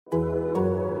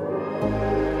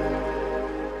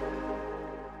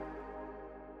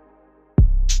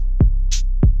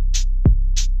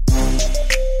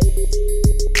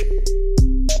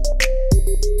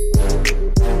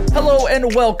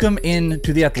And welcome in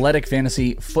to the Athletic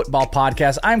Fantasy Football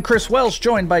Podcast. I'm Chris Welsh,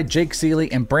 joined by Jake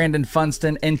Seeley and Brandon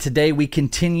Funston, and today we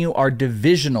continue our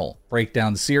divisional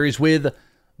breakdown series with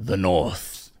the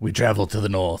North. We travel to the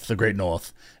North, the Great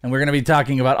North, and we're going to be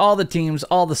talking about all the teams,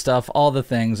 all the stuff, all the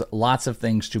things, lots of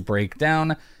things to break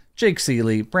down. Jake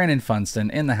Seeley, Brandon Funston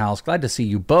in the house. Glad to see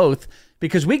you both,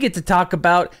 because we get to talk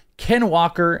about Ken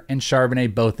Walker and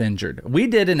Charbonnet both injured. We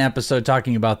did an episode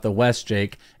talking about the West,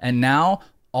 Jake, and now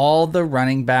all the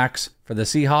running backs for the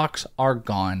Seahawks are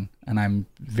gone, and I'm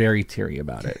very teary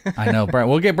about it. I know,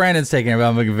 we'll get Brandon's take on it, but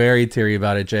I'm very teary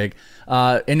about it, Jake.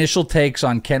 Initial takes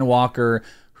on Ken Walker,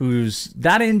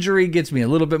 that injury gets me a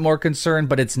little bit more concerned,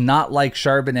 but it's not like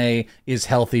Charbonnet is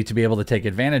healthy to be able to take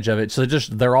advantage of it. So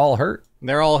they're all hurt.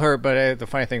 They're all hurt, but the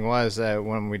funny thing was that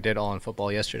when we did All in Football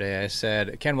yesterday, I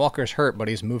said, Ken Walker's hurt, but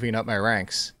he's moving up my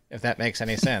ranks, if that makes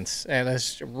any sense. And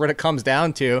that's what it comes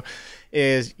down to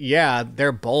is, yeah,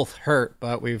 they're both hurt,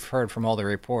 but we've heard from all the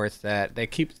reports that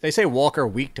they say Walker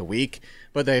week to week,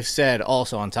 but they've said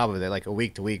also on top of it, like a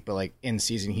week to week, but like in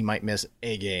season, he might miss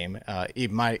a game. He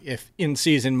might, if in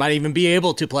season, might even be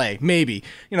able to play, maybe.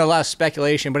 A lot of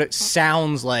speculation, but it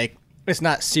sounds like it's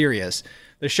not serious.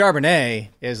 The Charbonnet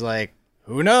is like,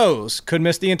 who knows? Could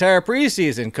miss the entire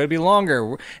preseason, could be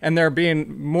longer, and they're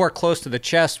being more close to the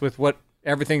chest with what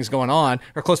everything's going on,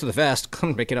 or close to the vest.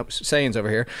 I'm making up sayings over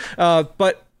here.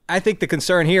 But I think the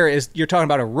concern here is you're talking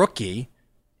about a rookie.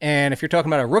 And if you're talking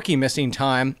about a rookie missing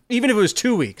time, even if it was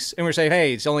 2 weeks, and we're saying,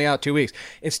 hey, it's only out 2 weeks,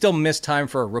 it's still missed time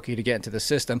for a rookie to get into the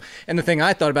system. And the thing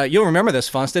I thought about, you'll remember this,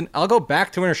 Funston, I'll go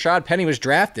back to when Rashad Penny was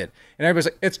drafted. And everybody's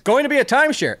like, it's going to be a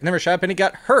timeshare. And then Rashad Penny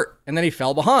got hurt, and then he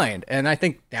fell behind. And I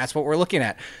think that's what we're looking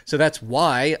at. So that's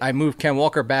why I moved Ken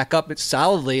Walker back up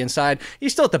solidly inside.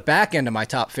 He's still at the back end of my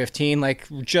top 15, like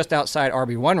just outside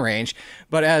RB1 range.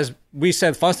 But as we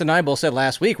said, Funston and I both said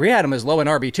last week, we had him as low in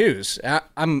RB2s.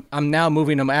 I'm now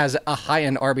moving him as a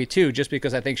high-end RB2 just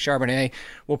because I think Charbonnet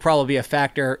will probably be a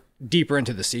factor deeper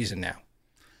into the season now.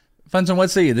 Funston, what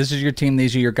say you? This is your team.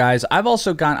 These are your guys. I'm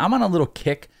on a little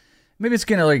kick. Maybe it's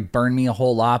going to burn me a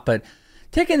whole lot, but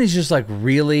taking these just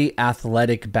really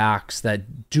athletic backs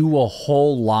that do a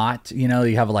whole lot. You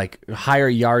have higher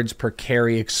yards per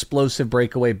carry, explosive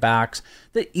breakaway backs,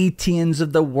 the Etiennes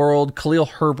of the world, Khalil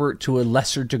Herbert to a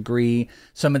lesser degree,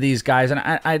 some of these guys. And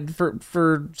I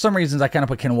for some reasons, I kind of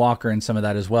put Ken Walker in some of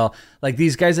that as well. Like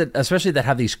these guys that, especially that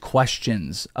have these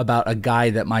questions about a guy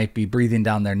that might be breathing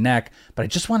down their neck, but I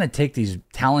just want to take these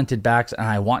talented backs and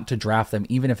I want to draft them,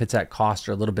 even if it's at cost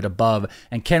or a little bit above.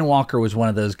 And Ken Walker was one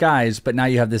of those guys, but now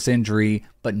you have this injury,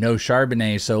 but no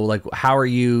Charbonnet. So how are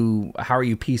you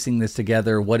piecing this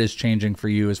together? What is changing for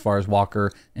you as far as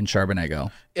Walker and Charbonnet go?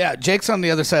 Yeah, Jake's on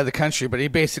the other side of the country, but he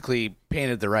basically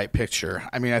painted the right picture.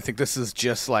 I mean, I think this is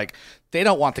just they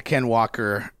don't want the Ken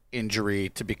Walker injury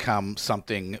to become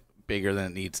something bigger than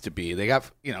it needs to be. They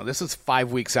got, this is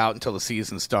 5 weeks out until the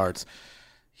season starts.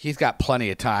 He's got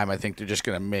plenty of time. I think they're just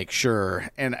going to make sure,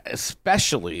 and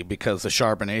especially because the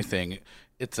Charbonnet thing,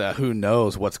 it's a who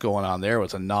knows what's going on there. It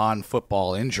was a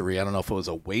non-football injury. I don't know if it was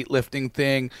a weightlifting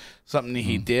thing, something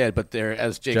he did, but there,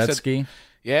 as Jake said, jet ski.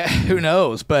 Yeah, who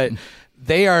knows? But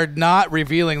they are not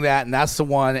revealing that, and that's the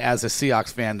one, as a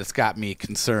Seahawks fan, that's got me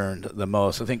concerned the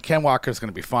most. I think Ken Walker is going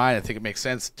to be fine. I think it makes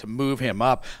sense to move him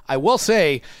up. I will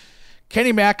say,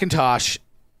 Kenny McIntosh,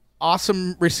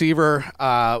 awesome receiver,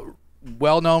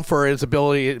 well known for his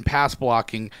ability in pass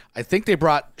blocking. I think they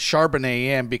brought Charbonnet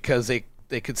in because they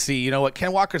could see,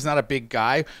 Ken Walker's not a big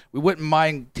guy. We wouldn't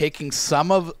mind taking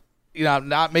some of,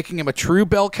 not making him a true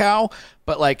bell cow,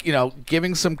 but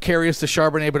giving some carries to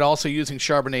Charbonnet, but also using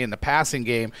Charbonnet in the passing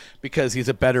game because he's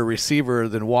a better receiver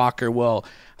than Walker. Well,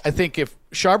 I think if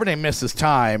Charbonnet misses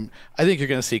time, I think you're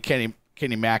going to see Kenny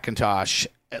McIntosh,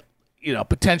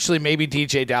 potentially maybe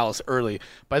DJ Dallas early,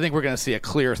 but I think we're going to see a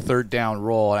clear third down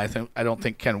role, and I don't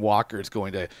think Ken Walker is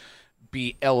going to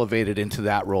be elevated into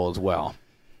that role as well.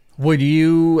 Would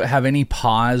you have any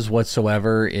pause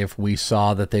whatsoever if we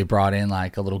saw that they brought in a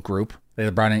little group? They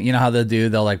brought in, how they'll do?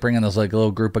 They'll bring in those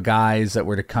little group of guys that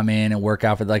were to come in and work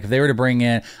out for, if they were to bring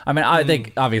in, I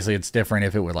think obviously it's different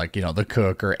if it were the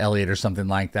Cook or Elliott or something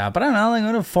like that. But I don't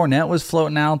know, what if Fournette was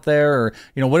floating out there, or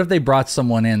what if they brought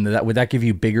someone in would that give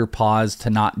you bigger pause to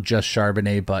not just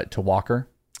Charbonnet but to Walker?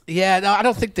 Yeah, no, I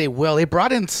don't think they will. They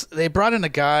brought in a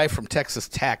guy from Texas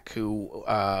Tech who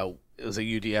is a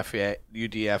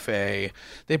UDFA.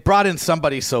 They brought in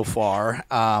somebody so far,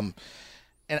 and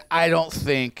I don't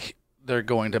think they're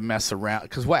going to mess around,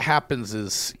 because what happens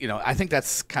is, I think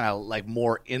that's kind of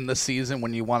more in the season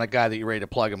when you want a guy that you're ready to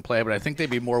plug and play, but I think they'd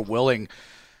be more willing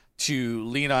to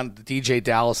lean on DJ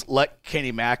Dallas, let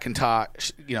Kenny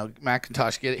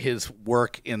McIntosh get his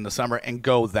work in the summer and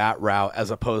go that route,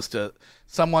 as opposed to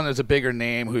someone as a bigger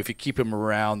name who, if you keep him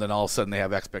around, then all of a sudden they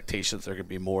have expectations they're going to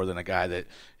be more than a guy that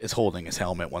is holding his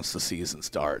helmet once the season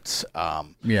starts.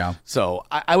 So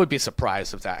I would be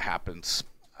surprised if that happens.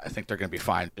 I think they're going to be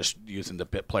fine just using the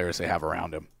bit players they have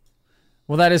around him.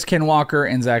 Well, that is Ken Walker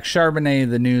and Zach Charbonnet,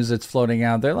 the news that's floating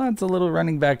out there. Lots of little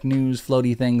running back news,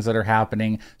 floaty things that are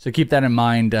happening. So keep that in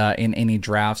mind in any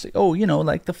drafts. Oh,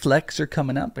 like the flex are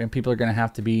coming up, and people are going to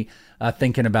have to be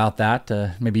thinking about that.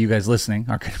 Maybe you guys listening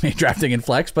aren't going to be drafting in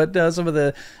flex, but some of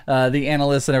the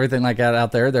analysts and everything like that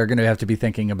out there, they're going to have to be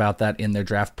thinking about that in their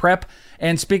draft prep.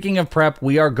 And speaking of prep,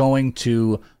 we are going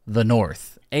to the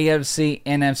North. AFC,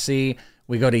 NFC,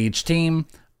 we go to each team.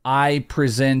 I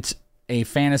present a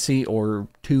fantasy or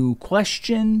two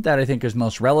question that I think is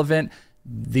most relevant.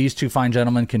 These two fine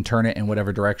gentlemen can turn it in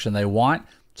whatever direction they want.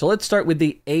 So let's start with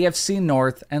the AFC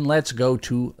North and let's go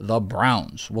to the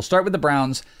Browns. We'll start with the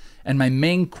Browns. And my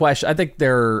main question, I think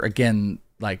they're, again,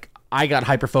 I got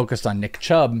hyper-focused on Nick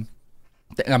Chubb.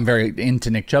 I'm very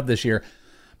into Nick Chubb this year.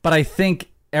 But I think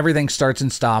everything starts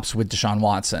and stops with Deshaun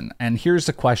Watson. And here's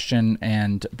the question,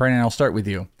 and Brandon, I'll start with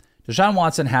you. Deshaun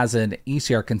Watson has an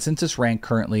ECR consensus rank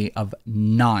currently of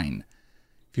 9.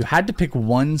 If you had to pick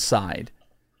one side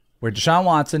where Deshaun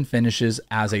Watson finishes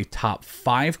as a top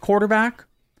 5 quarterback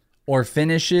or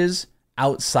finishes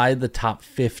outside the top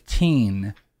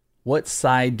 15, what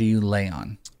side do you lay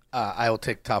on? I will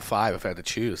take top 5 if I had to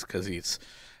choose, because he's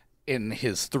in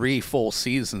his 3 full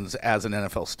seasons as an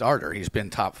NFL starter. He's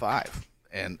been top 5,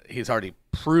 and he's already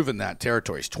proven that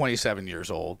territory. He's 27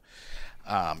 years old.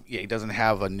 He doesn't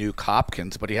have a Nuke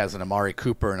Hopkins, but he has an Amari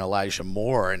Cooper and Elijah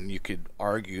Moore, and you could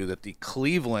argue that the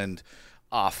Cleveland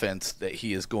offense that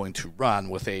he is going to run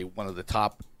with one of the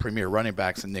top premier running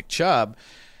backs in Nick Chubb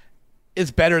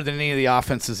is better than any of the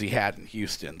offenses he had in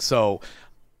Houston. So,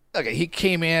 okay, he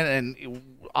came in and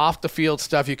off the field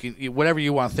stuff, you can whatever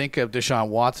you want to think of Deshaun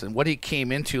Watson, what he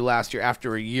came into last year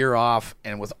after a year off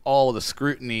and with all the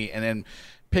scrutiny and then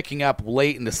picking up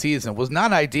late in the season was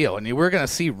not ideal. And we're going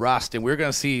to see rust and we're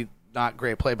going to see not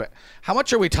great play. But how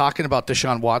much are we talking about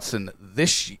Deshaun Watson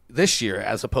this year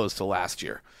as opposed to last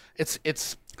year?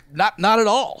 It's not at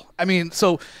all. I mean,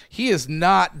 so he is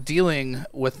not dealing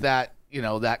with that,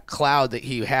 that cloud that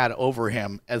he had over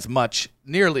him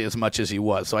nearly as much as he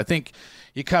was. So I think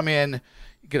you come in,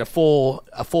 you get a full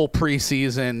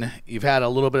preseason. You've had a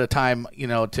little bit of time,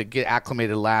 to get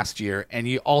acclimated last year, and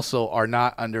you also are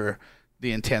not under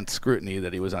the intense scrutiny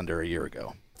that he was under a year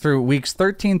ago. Through weeks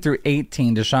 13 through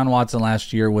 18, Deshaun Watson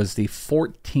last year was the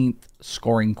 14th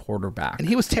scoring quarterback. And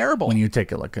he was terrible. When you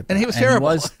take a look at that. And he was terrible.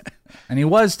 He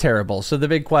was terrible. So the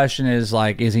big question is,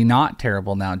 is he not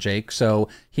terrible now, Jake? So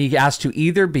he has to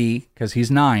either be, because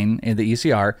he's 9 in the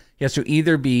ECR, he has to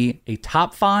either be a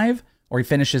top 5 or he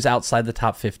finishes outside the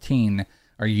top 15.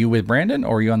 Are you with Brandon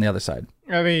or are you on the other side?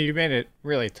 I mean, you made it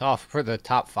really tough for the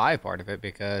top 5 part of it,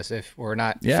 because if we're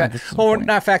not, we're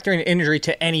not factoring injury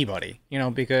to anybody,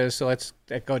 because so let's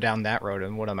go down that road.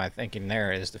 And what am I thinking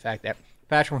there is the fact that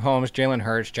Patrick Mahomes, Jalen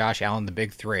Hurts, Josh Allen, the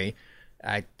big 3.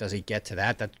 Does he get to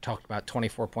that? That talked about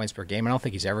 24 points per game. I don't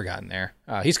think he's ever gotten there.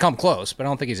 He's come close, but I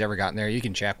don't think he's ever gotten there. You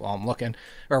can check while I'm looking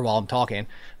or while I'm talking.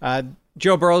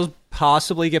 Joe Burrow's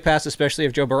possibly get past, especially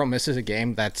if Joe Burrow misses a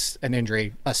game. That's an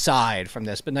injury aside from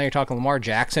this. But now you're talking Lamar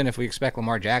Jackson. If we expect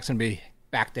Lamar Jackson to be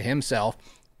back to himself,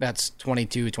 that's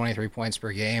 22, 23 points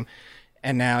per game.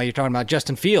 And now you're talking about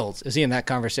Justin Fields. Is he in that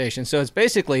conversation? So it's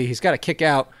basically he's got to kick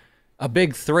out a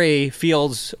big 3,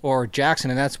 Fields or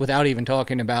Jackson, and that's without even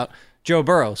talking about Joe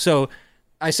Burrow. So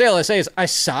I say all I say is I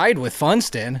side with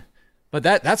Funston, but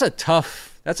that's a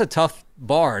tough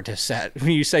bar to set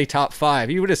when you say top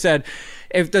 5. You would have said,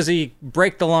 does he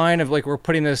break the line of we're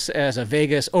putting this as a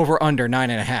Vegas over under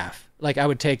 9.5? I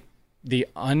would take the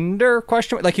under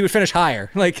question. He would finish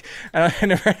higher. I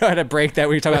never know how to break that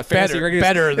when you talk about fantasy.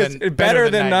 Better than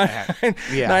 9.5.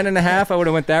 9.5. I would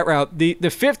have went that route. The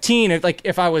 15.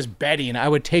 If I was betting, I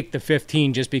would take the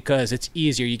 15 just because it's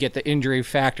easier. You get the injury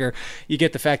factor. You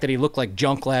get the fact that he looked like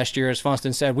junk last year, as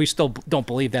Funston said. We still don't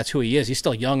believe that's who he is. He's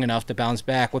still young enough to bounce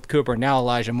back with Cooper, now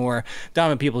Elijah Moore,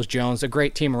 Donovan Peoples-Jones, a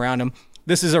great team around him.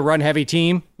 This is a run-heavy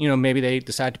team. Maybe they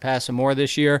decide to pass some more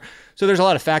this year. So there's a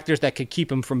lot of factors that could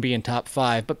keep him from being top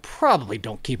 5, but probably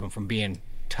don't keep him from being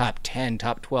top 10,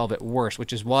 top 12 at worst,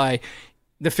 which is why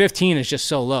the 15 is just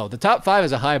so low. The top 5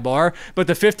 is a high bar, but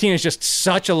the 15 is just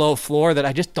such a low floor that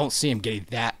I just don't see him getting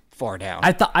that far down.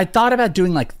 I thought about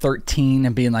doing 13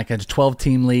 and being a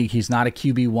 12-team league. He's not a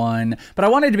QB1, but I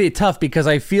wanted to be tough because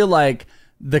I feel like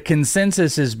the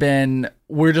consensus has been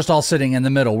we're just all sitting in the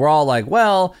middle. We're all like,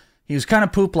 well, he was kind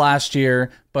of poop last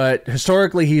year, but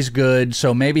historically he's good,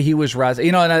 so maybe he was rising.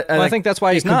 You know, and I think that's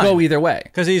why he's not. It could go either way.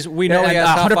 Because we know he has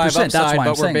top 5 upside,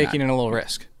 but we're baking in a little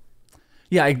risk.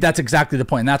 Yeah, that's exactly the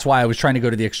point. And that's why I was trying to go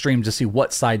to the extreme to see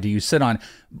what side do you sit on.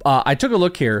 I took a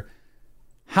look here.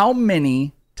 How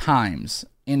many times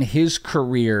in his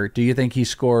career do you think he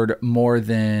scored more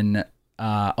than...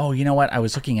 you know what? I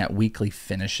was looking at weekly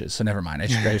finishes, so never mind.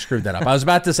 I screwed that up. I was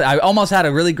about to say, I almost had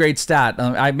a really great stat.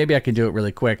 Maybe I can do it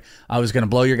really quick. I was going to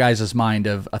blow your guys' mind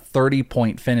of a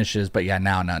 30-point finishes, but yeah,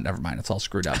 no, never mind. It's all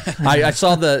screwed up. I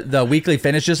saw the weekly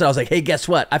finishes, and I was like, hey, guess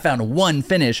what? I found one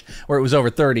finish where it was over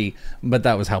 30, but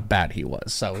that was how bad he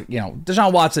was. So,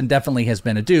 Deshaun Watson definitely has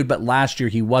been a dude, but last year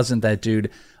he wasn't that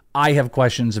dude. I have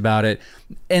questions about it.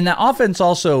 And the offense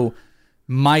also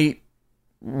might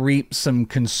reap some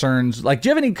concerns. Like, do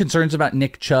you have any concerns about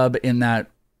Nick Chubb in that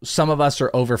some of us are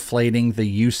overflating the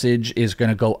usage is going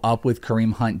to go up with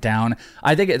Kareem Hunt down?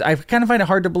 I kind of find it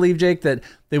hard to believe, Jake, that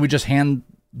they would just hand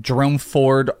Jerome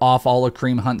Ford off all of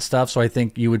Kareem Hunt stuff. So I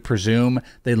think you would presume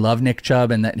they love Nick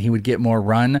Chubb and that he would get more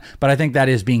run. But I think that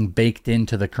is being baked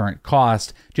into the current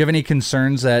cost. Do you have any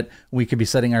concerns that we could be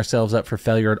setting ourselves up for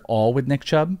failure at all with Nick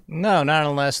Chubb? No, not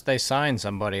unless they sign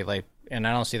somebody and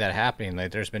I don't see that happening.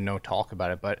 There's been no talk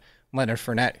about it, but Leonard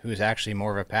Fournette, who's actually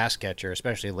more of a pass catcher,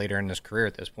 especially later in his career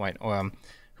at this point,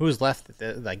 who's left?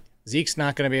 Zeke's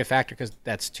not going to be a factor because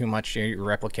that's too much. You're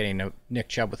replicating Nick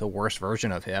Chubb with a worse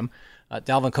version of him.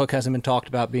 Dalvin Cook hasn't been talked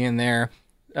about being there.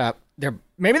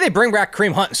 Maybe they bring back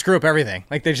Kareem Hunt and screw up everything.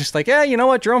 They're just like, yeah, you know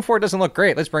what? Jerome Ford doesn't look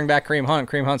great. Let's bring back Kareem Hunt.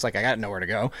 Kareem Hunt's like, I got nowhere to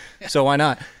go, so why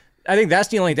not? I think that's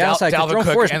the only downside. Dalvin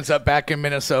Cook ends up back in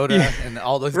Minnesota, and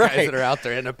all those guys that are out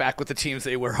there end up back with the teams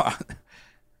they were on.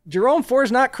 Jerome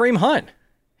Ford's not Kareem Hunt.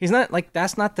 He's not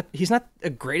he's not the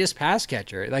greatest pass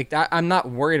catcher. I'm not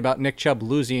worried about Nick Chubb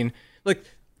losing. Put it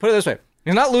this way: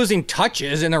 he's not losing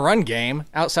touches in the run game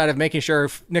outside of making sure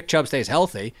Nick Chubb stays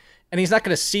healthy, and he's not going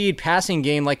to cede passing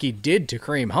game like he did to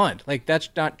Kareem Hunt. That's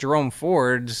not Jerome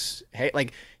Ford's.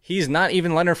 He's not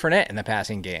even Leonard Fournette in the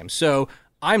passing game. So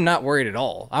I'm not worried at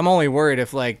all. I'm only worried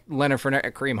if Leonard Fournette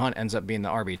or Kareem Hunt ends up being the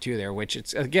RB2 there, which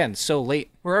it's again so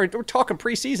late. We're talking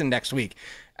preseason next week.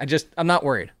 I'm not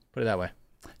worried. Put it that way.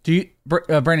 Do you,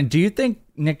 Brandon? Do you think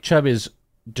Nick Chubb is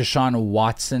Deshaun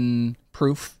Watson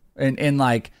proof? And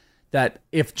that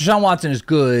if Deshaun Watson is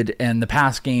good and the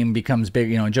pass game becomes big,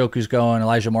 Njoku's going,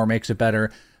 Elijah Moore makes it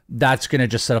better, that's going to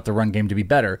just set up the run game to be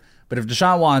better. But if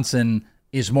Deshaun Watson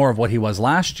is more of what he was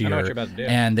last year,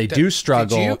 and they do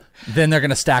struggle, then they're going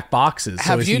to stack boxes.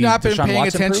 Have you not been paying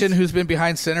attention who's been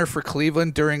behind center for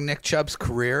Cleveland during Nick Chubb's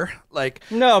career?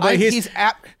 No, but he's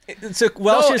so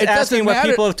Welsh is asking what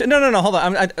people no, hold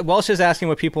on. Welsh is asking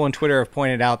what people on Twitter have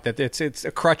pointed out, that it's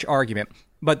a crutch argument,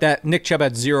 but that Nick Chubb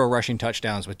had 0 rushing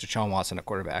touchdowns with Deshaun Watson at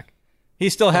quarterback. He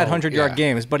still had 100-yard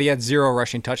games, but he had 0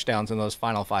 rushing touchdowns in those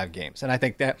final 5 games. And I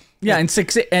think that and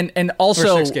 6 and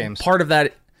also 6 games. Part of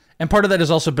that is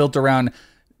also built around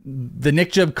the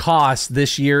Nick Chubb cost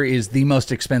this year is the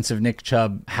most expensive Nick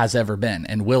Chubb has ever been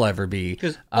and will ever be.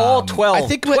 Because all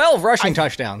 12 rushing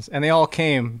touchdowns, and they all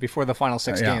came before the final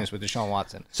 6 games with Deshaun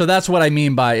Watson. So that's what I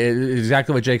mean by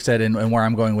exactly what Jake said and where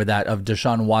I'm going with that of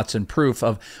Deshaun Watson proof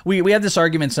of we have this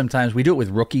argument sometimes. We do it with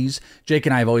rookies. Jake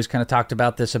and I have always kind of talked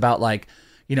about this, about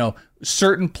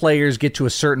certain players get to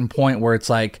a certain point where it's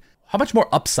like, how much more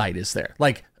upside is there?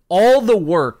 All the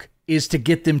work is to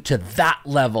get them to that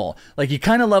level. You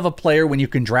kind of love a player when you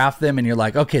can draft them and you're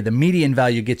like, okay, the median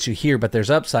value gets you here, but there's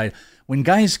upside. When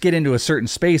guys get into a certain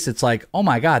space, it's like, oh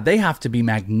my God, they have to be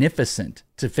magnificent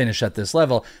to finish at this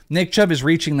level. Nick Chubb is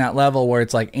reaching that level where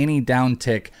it's like any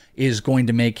downtick is going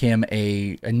to make him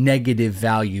a negative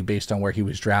value based on where he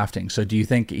was drafting. So do you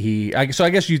think I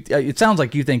guess it sounds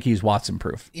like you think he's Watson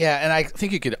proof. Yeah, and I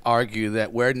think you could argue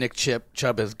that where Nick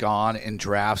Chubb has gone in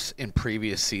drafts in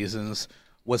previous seasons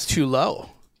was too low.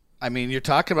 I mean, you're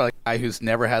talking about a guy who's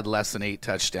never had less than 8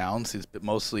 touchdowns. He's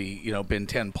mostly, been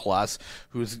 10 plus,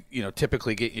 who's,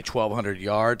 typically getting you 1,200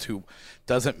 yards, who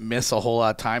doesn't miss a whole lot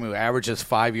of time, who averages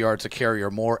 5 yards a carry or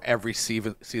more every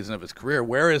season of his career.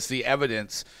 Where is the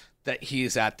evidence that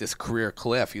he's at this career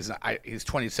cliff? He's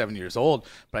 27 years old,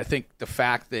 but I think the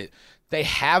fact that they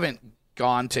haven't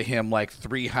gone to him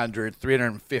 300,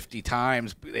 350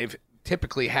 times, they've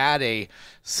typically had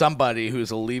somebody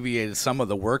who's alleviated some of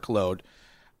the workload.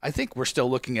 I think we're still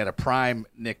looking at a prime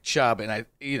Nick Chubb, and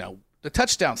the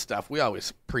touchdown stuff, we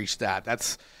always preach that.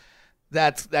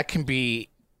 That can be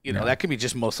that can be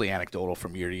just mostly anecdotal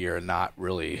from year to year and not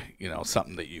really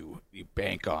something that you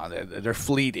bank on. They're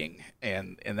fleeting,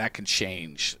 and that can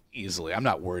change easily. I'm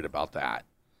not worried about that.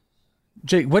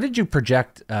 Jake, what did you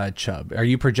project, Chubb? Are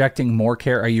you projecting more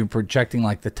care? Are you projecting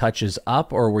like the touches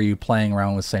up, or were you playing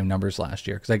around with the same numbers last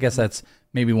year? Because I guess that's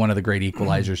maybe one of the great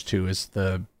equalizers too, is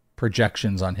the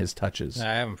projections on his touches.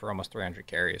 I have him for almost 300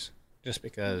 carries, just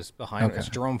because behind it's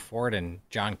Jerome Ford and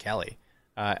John Kelly.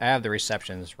 I have the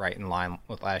receptions right in line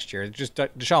with last year. Just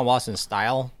Deshaun Watson's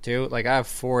style too. Like I have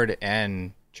Ford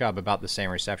and Chubb about the same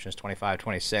receptions, 25,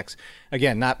 26.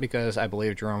 Again, not because I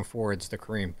believe Jerome Ford's the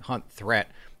Kareem Hunt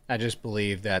threat. I just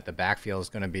believe that the backfield is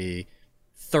going to be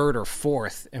third or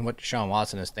fourth in what Deshaun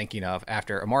Watson is thinking of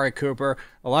after Amari Cooper,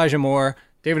 Elijah Moore,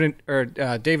 David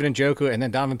Njoku, and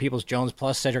then Donovan Peoples-Jones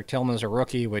plus Cedric Tillman as a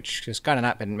rookie, which has kind of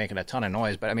not been making a ton of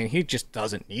noise. But, I mean, he just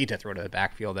doesn't need to throw to the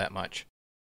backfield that much.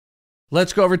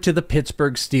 Let's go over to the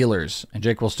Pittsburgh Steelers. And,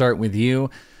 Jake, we'll start with you.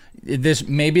 This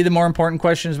may be the more important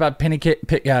question is about Kenny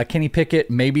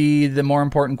Pickett. Maybe the more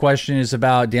important question is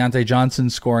about Deontay Johnson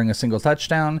scoring a single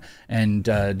touchdown and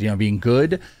being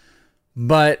good.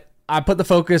 But I put the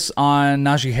focus on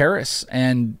Najee Harris.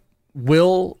 And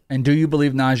do you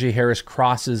believe Najee Harris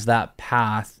crosses that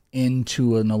path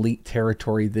into an elite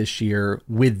territory this year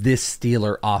with this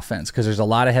Steeler offense? Because there's a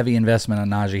lot of heavy investment on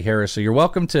Najee Harris. So you're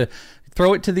welcome to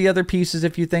throw it to the other pieces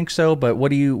if you think so, but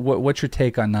what's your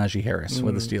take on Najee Harris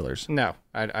with the Steelers? No,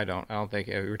 I don't. I don't think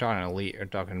if we're talking elite, we're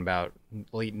talking about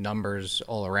elite numbers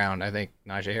all around. I think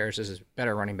Najee Harris is a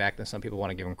better running back than some people want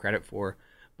to give him credit for.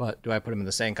 But do I put him in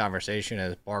the same conversation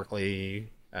as Barkley,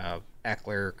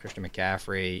 Eckler, Christian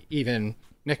McCaffrey, even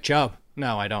Nick Chubb?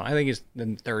 No, I don't. I think he's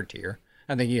in the third tier.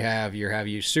 I think you have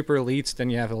super elites, then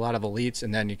you have a lot of elites,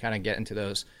 and then you kind of get into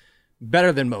those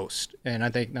better than most. And I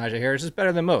think Najee Harris is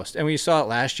better than most. And we saw it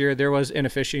last year. There was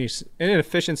inefficiency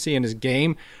in his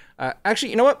game. Actually,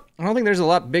 you know what? I don't think there's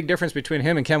a big difference between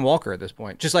him and Ken Walker at this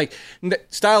point. Just like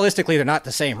stylistically, they're not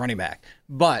the same running back,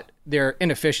 but there are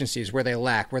inefficiencies where they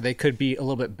lack, where they could be a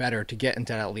little bit better to get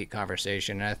into that elite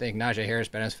conversation. And I think Najee Harris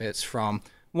benefits from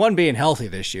one being healthy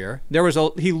this year.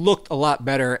 He looked a lot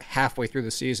better halfway through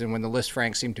the season when the List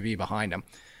Frank seemed to be behind him.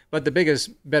 But the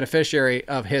biggest beneficiary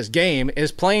of his game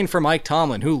is playing for Mike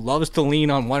Tomlin, who loves to lean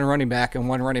on one running back and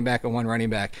one running back and one running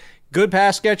back. Good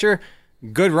pass catcher,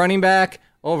 good running back,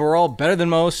 overall better than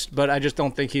most, but I just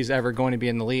don't think he's ever going to be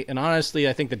in the elite. And honestly,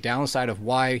 I think the downside of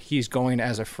why he's going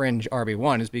as a fringe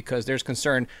RB1 is because there's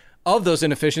concern of those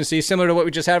inefficiencies, similar to what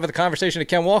we just had with the conversation of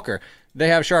Ken Walker. They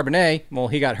have Charbonnet. Well,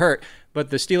 he got hurt.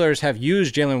 But the Steelers have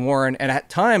used Jaylen Warren, and at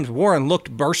times Warren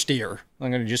looked burstier.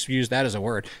 I'm going to just use that as a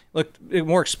word. Looked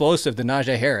more explosive than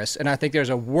Najee Harris. And I think there's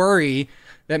a worry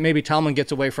that maybe Tomlin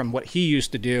gets away from what he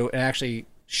used to do and actually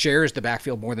shares the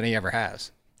backfield more than he ever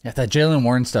has. Yeah, that Jaylen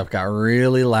Warren stuff got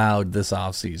really loud this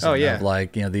offseason. Oh, yeah.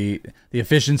 Of the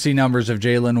efficiency numbers of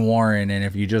Jaylen Warren, and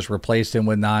if you just replaced him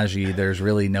with Najee, there's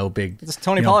really no big, it's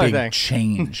Tony Pollard big thing.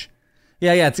 Change.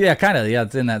 It's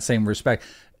in that same respect.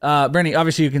 Bernie,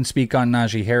 obviously you can speak on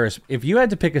Najee Harris. If you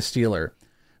had to pick a Steeler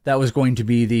that was going to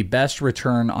be the best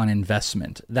return on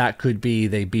investment, that could be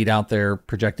they beat out their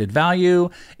projected value.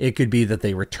 It could be that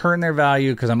they return their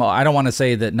value, because I don't want to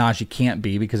say that Najee can't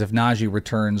be, because if Najee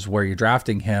returns where you're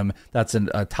drafting him, that's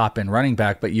a top-end running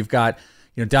back. But you've got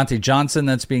Deontay Johnson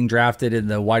that's being drafted in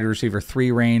the wide receiver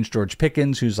 3 range, George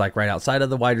Pickens, who's like right outside of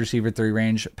the wide receiver 3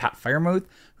 range, Pat Freiermuth,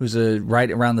 who's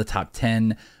right around the top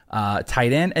 10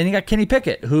 tight end, and you got Kenny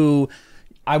Pickett, who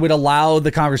I would allow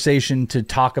the conversation to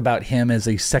talk about him as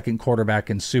a second quarterback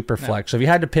in Superflex. No. So if you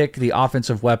had to pick the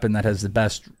offensive weapon that has the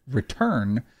best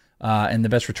return and the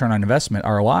best return on investment,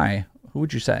 ROI, who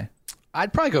would you say?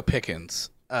 I'd probably go Pickens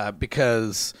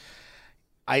because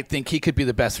I think he could be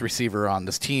the best receiver on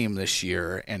this team this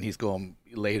year, and he's going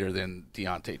later than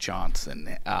Deontay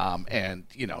Johnson. And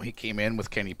he came in with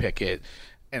Kenny Pickett,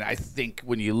 and I think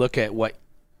when you look at what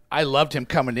I loved him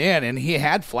coming in, and he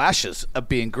had flashes of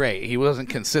being great. He wasn't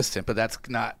consistent, but that's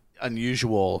not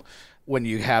unusual when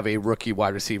you have a rookie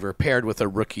wide receiver paired with a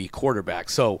rookie quarterback.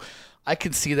 So I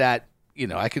can see that,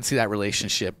 I can see that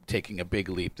relationship taking a big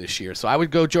leap this year. So I would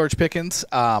go George Pickens.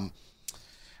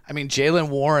 Jaylen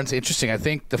Warren's interesting. I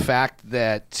think the fact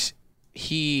that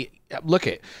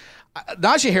Najee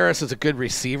Harris is a good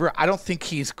receiver. I don't think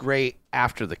he's great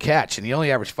after the catch, and he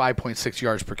only averaged 5.6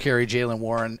 yards per carry. Jaylen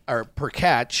Warren, or per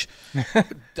catch,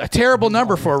 a terrible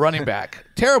number for a running back.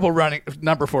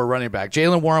 Number for a running back.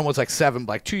 Jaylen Warren was like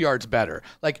 2 yards better.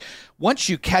 Like, once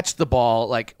you catch the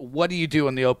ball, what do you do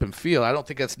in the open field? I don't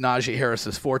think that's Najee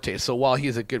Harris's forte. So while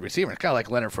he's a good receiver, it's kind of like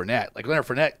Leonard Fournette. Like, Leonard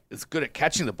Fournette is good at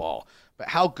catching the ball, but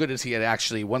how good is he at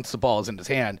actually, once the ball is in his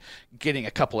hand, getting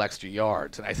a couple extra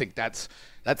yards? And I think that's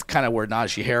kind of where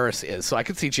Najee Harris is. So I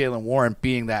could see Jaylen Warren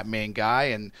being that main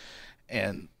guy,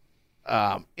 and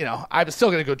I'm still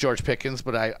going to go George Pickens,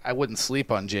 but I wouldn't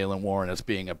sleep on Jalen Warren as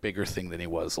being a bigger thing than he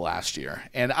was last year.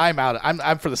 And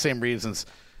I'm for the same reasons,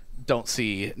 don't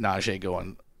see Najee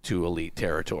going to elite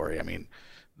territory. I mean,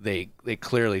 they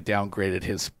clearly downgraded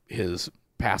his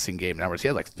passing game numbers. He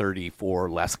had like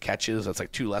 34 less catches. That's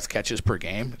like 2 less catches per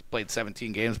game. Played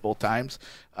 17 games both times.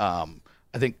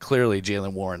 I think clearly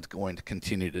Jalen Warren's going to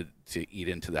continue to eat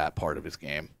into that part of his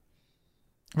game.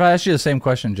 If I asked you the same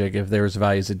question, Jake, if there was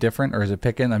value, is it different or is it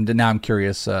Pickens? Now I'm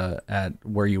curious at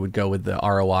where you would go with the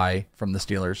ROI from the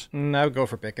Steelers. I would go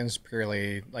for Pickens,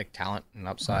 purely like talent and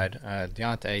upside.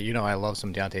 Deontay, I love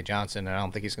some Deontay Johnson, and I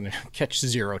don't think he's going to catch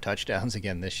 0 touchdowns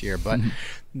again this year. But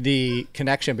the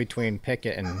connection between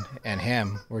Pickett and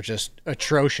him were just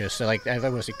atrocious. So, like, I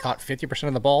thought he caught 50%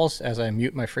 of the balls as I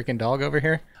mute my freaking dog over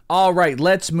here. All right,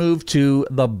 let's move to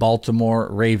the Baltimore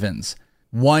Ravens.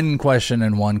 One question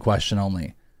and one question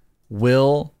only.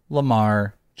 Will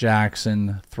Lamar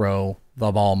Jackson throw the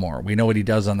ball more? We know what he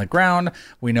does on the ground.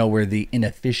 We know where the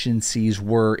inefficiencies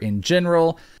were in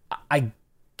general. I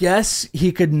guess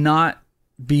he could not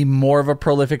be more of a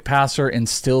prolific passer and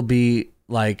still be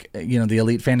like, the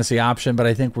elite fantasy option, but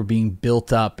I think we're being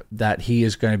built up that he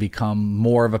is going to become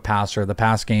more of a passer. The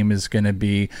pass game is going to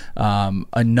be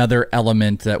another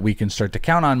element that we can start to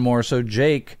count on more. So,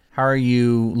 Jake, how are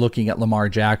you looking at Lamar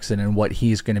Jackson and what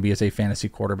he's going to be as a fantasy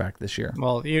quarterback this year?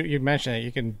 Well, you mentioned it.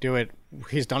 You can do it.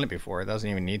 He's done it before. It doesn't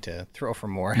even need to throw for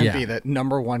more and be the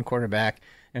number 1 quarterback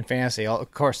in fantasy.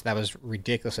 Of course, that was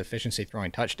ridiculous efficiency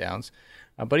throwing touchdowns.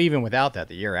 But even without that,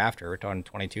 the year after, we're talking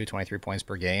 22, 23 points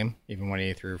per game, even when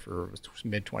he threw for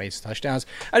mid-20s touchdowns.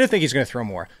 I do think he's going to throw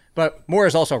more. But more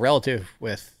is also relative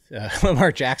with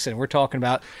Lamar Jackson. We're talking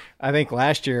about, I think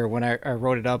last year when I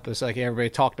wrote it up, it's like everybody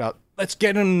talked about, let's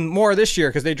get him more this year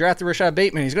because they drafted Rashad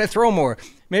Bateman. He's going to throw more.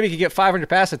 Maybe he could get 500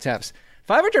 pass attempts.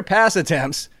 500 pass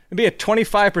attempts would be a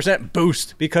 25%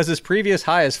 boost because his previous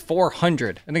high is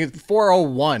 400. I think it's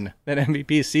 401 that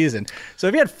MVP season. So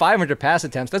if he had 500 pass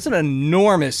attempts, that's an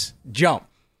enormous jump.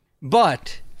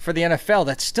 But for the NFL,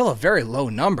 that's still a very low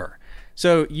number.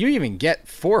 So you even get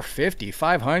 450,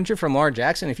 500 from Lamar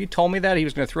Jackson. If you told me that he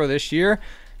was going to throw this year,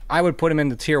 I would put him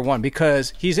into tier 1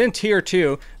 because he's in tier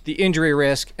 2, the injury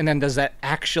risk, and then does that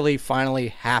actually finally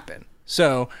happen?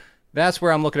 So that's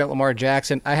where I'm looking at Lamar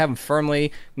Jackson. I have him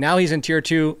firmly. Now he's in tier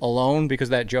 2 alone because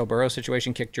that Joe Burrow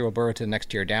situation kicked Joe Burrow to the next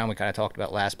tier down. We kind of talked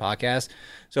about last podcast.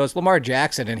 So it's Lamar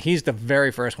Jackson, and he's the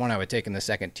very first one I would take in the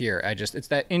second tier. It's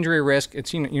that injury risk.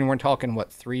 It's, we're talking,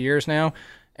 3 years now?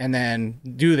 And then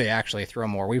do they actually throw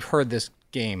more? We've heard this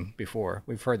game before.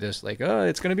 We've heard this like,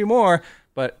 it's going to be more.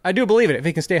 But I do believe it if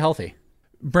he can stay healthy.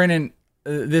 Brandon,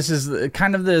 this is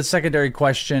kind of the secondary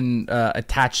question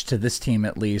attached to this team,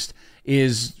 at least,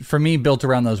 is for me built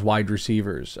around those wide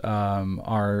receivers.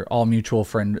 Our all mutual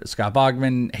friend Scott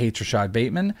Bogman hates Rashad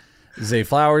Bateman. Zay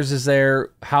Flowers is there.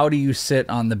 How do you sit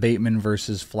on the Bateman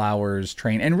versus Flowers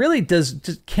train? And really,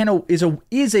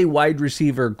 is a wide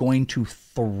receiver going to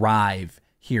thrive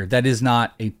here? That is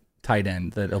not a tight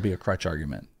end. That'll be a crutch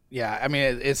argument. Yeah, I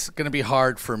mean, it's going to be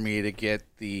hard for me to get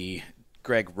the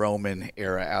Greg Roman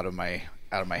era out of my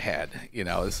head.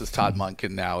 This is Todd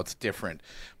Monken now. It's different.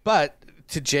 But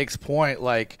to Jake's point,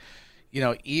 like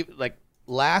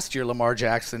last year, Lamar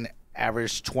Jackson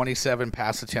averaged 27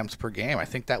 pass attempts per game. I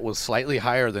think that was slightly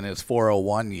higher than his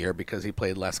 401 year because he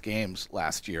played less games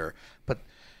last year. But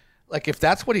like if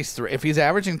that's what if he's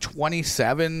averaging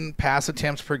 27 pass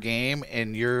attempts per game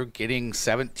and you're getting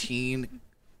 17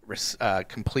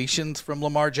 completions from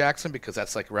Lamar Jackson, because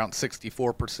that's like around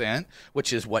 64%,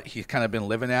 which is what he's kind of been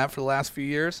living at for the last few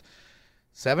years.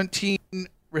 17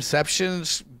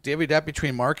 receptions divvied up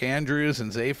between Mark Andrews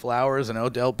and Zay Flowers and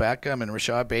Odell Beckham and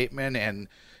Rashad Bateman and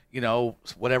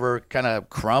whatever kind of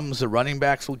crumbs the running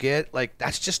backs will get. Like,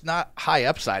 that's just not high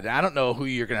upside. And I don't know who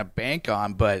you're going to bank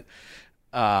on, but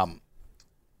I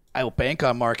will bank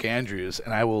on Mark Andrews,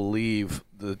 and I will leave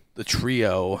the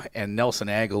trio and Nelson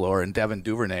Aguilar and Devin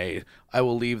Duvernay. I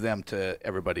will leave them to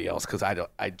everybody else because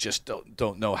I just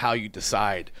don't know how you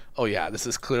decide. Oh yeah, this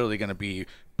is clearly going to be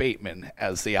Bateman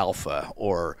as the alpha,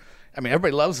 or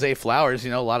everybody loves Zay Flowers.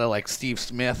 A lot of like Steve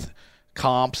Smith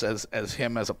comps as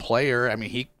him as a player. I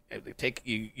mean,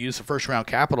 you use the first round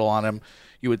capital on him.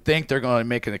 You would think they're going to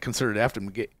make a concerted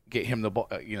effort to get him the ball,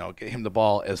 get him the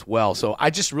ball as well. So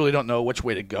I just really don't know which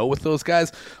way to go with those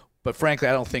guys. But frankly,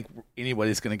 I don't think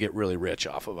anybody's going to get really rich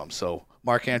off of them. So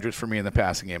Mark Andrews for me in the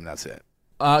passing game, and that's it.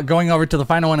 Going over to the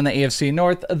final one in the AFC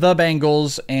North, the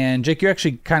Bengals. And Jake, you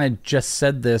actually kind of just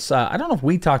said this. I don't know if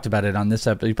we talked about it on this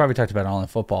episode. You probably talked about it all in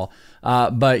football.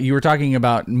 But you were talking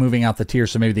about moving out the tier,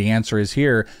 so maybe the answer is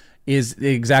here. is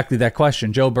exactly that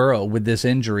question. Joe Burrow, with this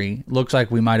injury, looks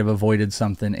like we might have avoided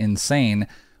something insane.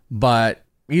 But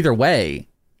either way,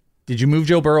 did you move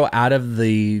Joe Burrow out of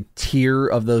the tier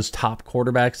of those top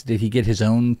quarterbacks? Did he get his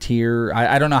own tier?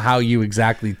 I don't know how you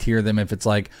exactly tier them, if it's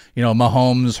like,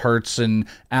 Mahomes, Hurts, and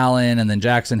Allen, and then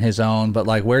Jackson his own. But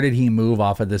like, where did he move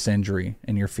off of this injury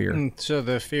in your fear? So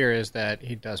the fear is that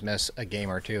he does miss a game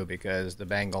or two because the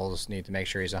Bengals need to make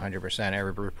sure he's 100%.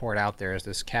 Every report out there is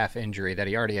this calf injury that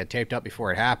he already had taped up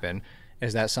before it happened.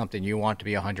 Is that something you want to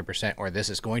be 100%, or this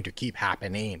is going to keep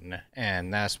happening?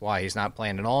 And that's why he's not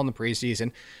playing at all in the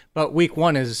preseason. But week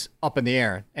 1 is up in the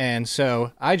air. And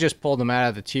so I just pulled him out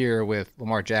of the tier with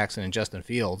Lamar Jackson and Justin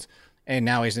Fields. And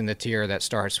now he's in the tier that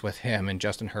starts with him and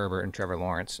Justin Herbert and Trevor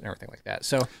Lawrence and everything like that.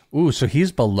 So, so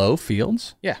he's below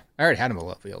Fields? Yeah, I already had him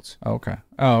below Fields. Okay.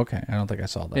 Oh, okay. I don't think I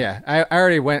saw that. Yeah, I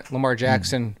already went Lamar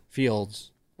Jackson,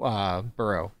 Fields,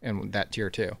 Burrow in that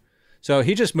tier 2. So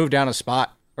he just moved down a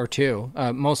spot or two,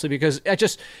 mostly because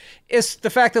it's the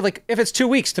fact that, like, if it's 2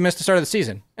 weeks to miss the start of the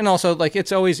season, and also, like,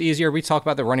 it's always easier. We talk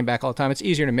about the running back all the time. It's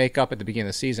easier to make up at the beginning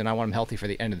of the season. I want him healthy for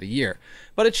the end of the year,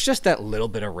 but it's just that little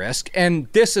bit of risk, and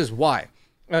this is why.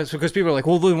 It's because people are like,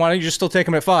 well, then why don't you just still take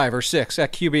him at 5 or 6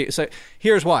 at QB? So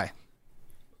here's why.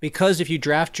 Because if you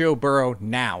draft Joe Burrow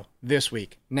now, this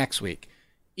week, next week,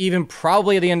 even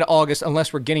probably at the end of August,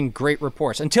 unless we're getting great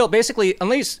reports.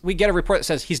 Unless we get a report that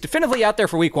says he's definitively out there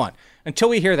for week 1. Until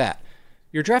we hear that,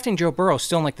 you're drafting Joe Burrow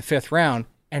still in like the 5th round,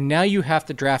 and now you have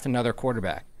to draft another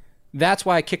quarterback. That's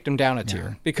why I kicked him down a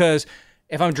tier. Because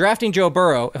if I'm drafting Joe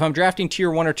Burrow, if I'm drafting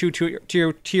tier 1 or tier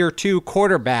 2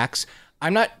 quarterbacks,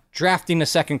 I'm not drafting a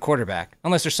second quarterback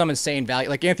unless there's some insane value.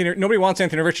 Like nobody wants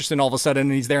Anthony Richardson all of a sudden,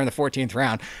 and he's there in the 14th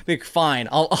round. Like, fine,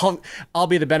 I'll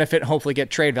be the benefit and hopefully get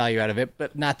trade value out of it.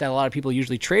 But not that a lot of people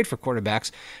usually trade for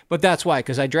quarterbacks. But that's why,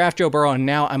 because I draft Joe Burrow and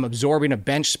now I'm absorbing a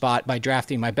bench spot by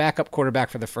drafting my backup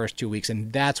quarterback for the first 2 weeks,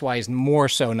 and that's why he's more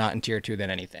so not in tier 2 than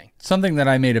anything. Something that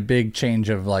I made a big change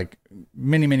of like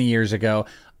many years ago.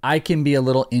 I can be a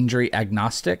little injury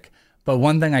agnostic. But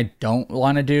one thing I don't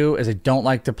want to do is I don't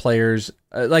like the players.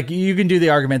 Like, you can do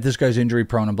the argument, this guy's injury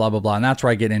prone and blah, blah, blah. And that's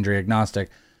where I get injury agnostic.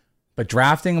 But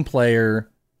drafting a player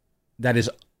that is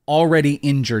already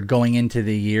injured going into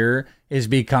the year is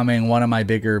becoming one of my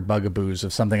bigger bugaboos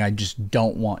of something I just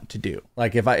don't want to do.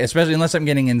 Like, especially unless I'm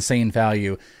getting insane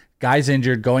value, guys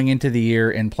injured going into the year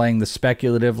and playing the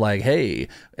speculative, like, hey,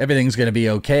 everything's going to be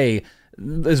okay,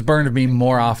 has burned me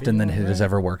more often than it has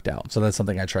ever worked out. So that's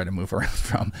something I try to move around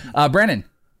from. Brandon,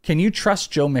 can you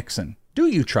trust Joe Mixon? Do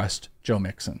you trust Joe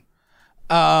Mixon?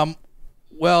 Well,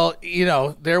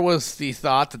 there was the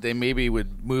thought that they maybe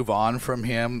would move on from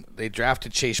him. They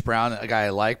drafted Chase Brown, a guy I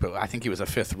like, but I think he was a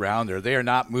 5th rounder. They are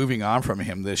not moving on from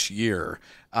him this year.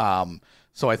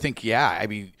 So I think,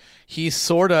 he's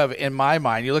sort of, in my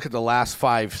mind, you look at the last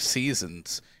 5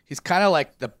 seasons, he's kind of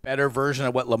like the better version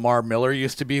of what Lamar Miller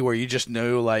used to be, where you just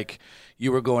knew, like,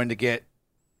 you were going to get,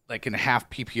 like, in half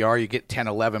PPR, you get 10,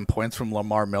 11 points from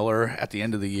Lamar Miller at the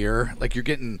end of the year. Like, you're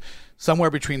getting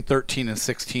somewhere between 13 and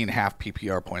 16 half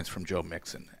PPR points from Joe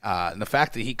Mixon. And the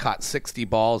fact that he caught 60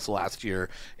 balls last year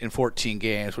in 14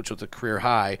 games, which was a career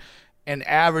high, and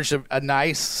averaged a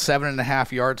nice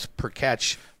 7.5 yards per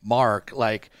catch mark,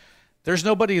 like, there's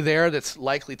nobody there that's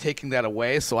likely taking that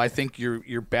away. So I think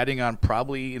you're betting on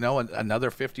probably, another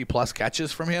 50-plus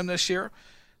catches from him this year.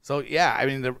 So,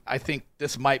 I think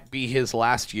this might be his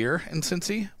last year in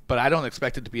Cincy, but I don't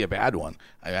expect it to be a bad one.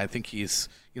 I think he's,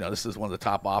 this is one of the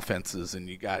top offenses, and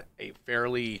you got a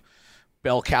fairly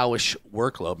bell cowish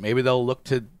workload. Maybe they'll look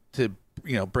to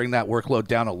bring that workload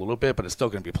down a little bit, but it's still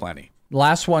going to be plenty.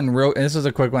 Last one, this is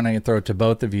a quick one I can throw to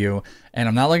both of you, and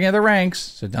I'm not looking at the ranks,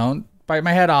 so don't bite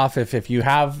my head off if you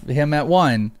have him at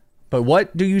 1. But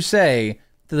what do you say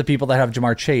to the people that have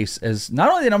Jamar Chase as not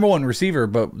only the number 1 receiver,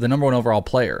 but the number 1 overall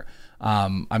player?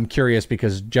 I'm curious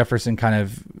because Jefferson kind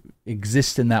of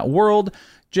exists in that world.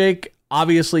 Jake,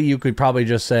 obviously you could probably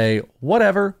just say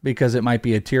whatever because it might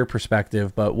be a tier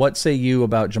perspective, but what say you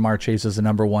about Jamar Chase as the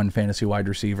number 1 fantasy wide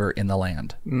receiver in the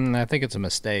land? I think it's a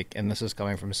mistake, and this is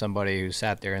coming from somebody who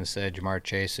sat there and said Jamar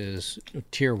Chase is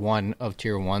tier 1 of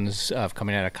tier 1s of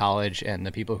coming out of college, and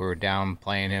the people who are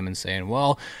downplaying him and saying,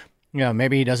 well,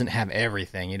 maybe he doesn't have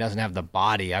everything. He doesn't have the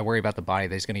body. I worry about the body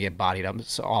that he's going to get bodied up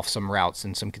off some routes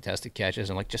and some contested catches.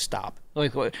 And, just stop.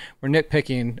 Like, we're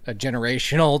nitpicking a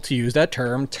generational, to use that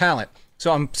term, talent.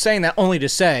 So I'm saying that only to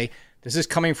say this is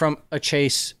coming from a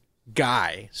Chase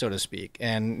guy, so to speak.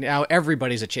 And now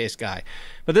everybody's a Chase guy.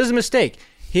 But this is a mistake.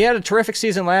 He had a terrific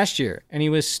season last year, and he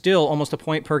was still almost a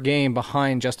point per game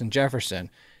behind Justin Jefferson.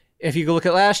 If you go look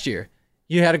at last year,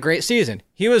 you had a great season.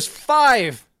 He was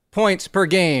 5 points per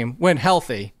game when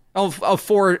healthy of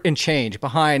 4 and change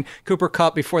behind Cooper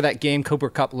Kupp before that game Cooper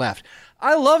Kupp left.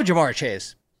 I love Jamar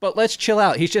Chase, but let's chill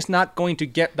out. He's just not going to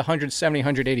get the 170,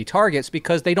 180 targets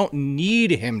because they don't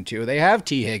need him to. They have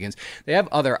T. Higgins. They have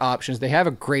other options. They have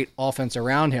a great offense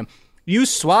around him. You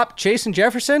swap Chase and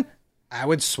Jefferson, I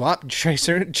would swap Chase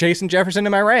and Jefferson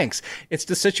in my ranks. It's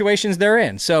the situations they're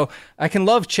in. So I can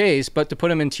love Chase, but to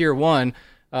put him in tier 1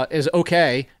 is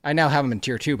okay. I now have him in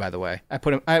tier 2, by the way.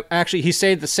 He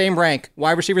stayed the same rank,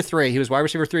 wide receiver 3. He was wide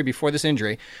receiver 3 before this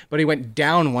injury, but he went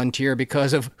down 1 tier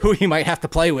because of who he might have to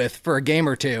play with for a game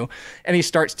or two. And he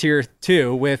starts tier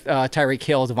 2 with Tyreek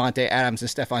Hill, Devontae Adams, and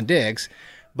Stephon Diggs.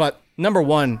 But number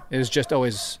 1 is just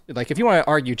always, like, if you want to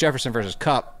argue Jefferson versus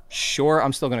Kupp, sure,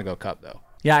 I'm still going to go Kupp, though.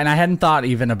 Yeah, and I hadn't thought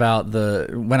even about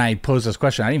when I posed this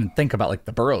question, I didn't even think about like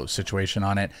the Burrows situation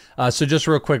on it. So just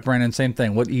real quick, Brandon, same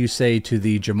thing. What do you say to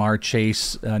the Jamar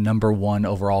Chase number 1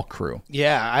 overall crew?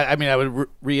 Yeah, I mean, I would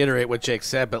reiterate what Jake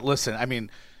said, but listen, I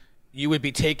mean, you would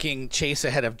be taking Chase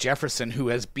ahead of Jefferson, who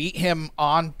has beat him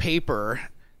on paper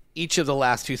each of the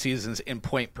last 2 seasons in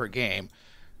point per game.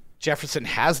 Jefferson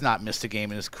has not missed a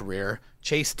game in his career.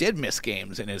 Chase did miss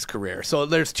games in his career. So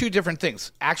there's 2 different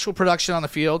things, actual production on the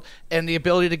field and the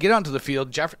ability to get onto the field.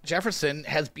 Jefferson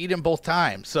has beat him both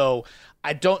times. So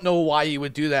I don't know why you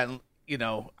would do that. You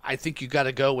know, I think you got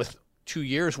to go with 2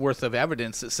 years worth of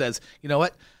evidence that says, you know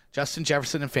what, Justin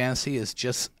Jefferson in fantasy is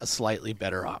just a slightly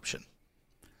better option.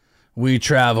 We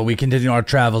continue our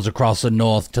travels across the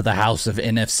north to the house of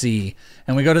NFC.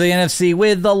 And we go to the NFC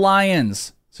with the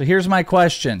Lions. So here's my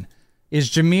question. Is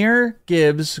Jahmyr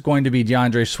Gibbs going to be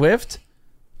DeAndre Swift,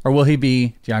 or will he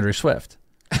be DeAndre Swift?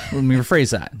 Let me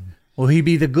rephrase that. Will he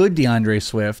be the good DeAndre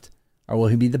Swift, or will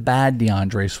he be the bad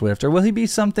DeAndre Swift, or will he be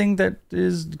something that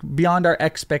is beyond our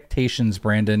expectations,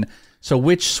 Brandon? So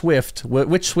which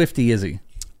Swiftie is he?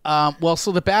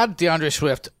 So the bad DeAndre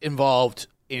Swift involved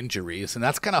injuries, and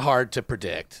that's kind of hard to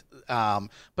predict. But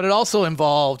it also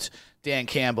involved Dan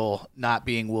Campbell not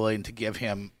being willing to give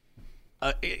him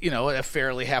a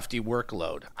fairly hefty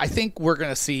workload. I think we're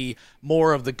going to see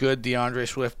more of the good DeAndre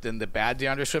Swift than the bad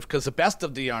DeAndre Swift, because the best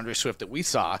of DeAndre Swift that we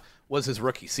saw was his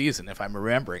rookie season, if I'm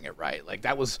remembering it right. Like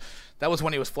that was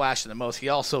when he was flashing the most. He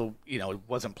also,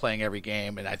 wasn't playing every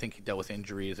game, and I think he dealt with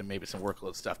injuries and maybe some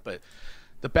workload stuff. But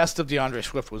the best of DeAndre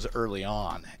Swift was early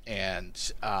on,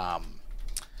 and I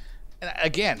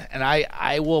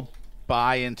will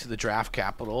buy into the draft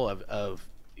capital of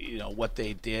what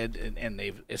they did, and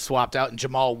they've swapped out. And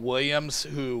Jamal Williams,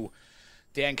 who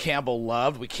Dan Campbell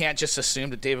loved, we can't just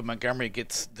assume that David Montgomery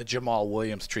gets the Jamal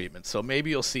Williams treatment. So maybe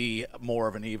you'll see more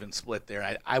of an even split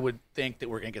there. I would think that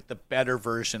we're going to get the better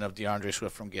version of DeAndre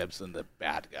Swift from Gibbs than the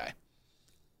bad guy.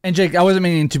 And Jake, I wasn't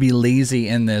meaning to be lazy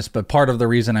in this, but part of the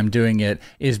reason I'm doing it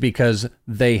is because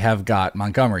they have got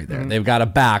Montgomery there. Mm-hmm. They've got a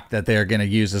back that they're going to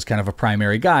use as kind of a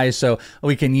primary guy. So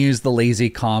we can use the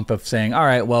lazy comp of saying, all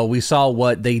right, well, we saw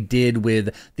what they did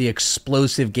with the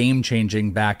explosive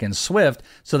game-changing back in Swift,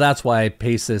 so that's why I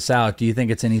pace this out. Do you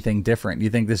think it's anything different? Do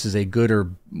you think this is a good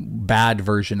or bad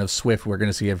version of Swift we're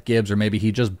going to see of Gibbs, or maybe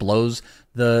he just blows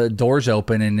the doors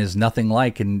open and is nothing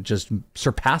like and just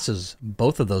surpasses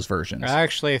both of those versions? I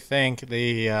actually think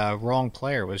the wrong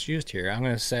player was used here. I'm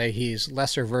going to say he's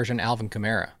lesser version Alvin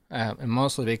Kamara, and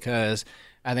mostly because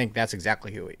I think that's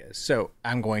exactly who he is. So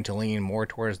I'm going to lean more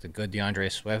towards the good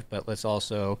DeAndre Swift, but let's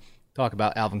also talk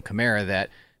about Alvin Kamara, that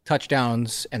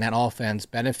touchdowns and that offense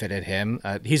benefited him.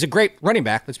 He's a great running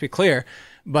back, let's be clear,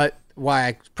 but why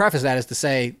I preface that is to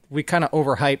say we kind of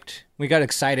overhyped. We got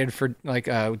excited for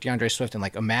DeAndre Swift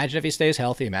and imagine if he stays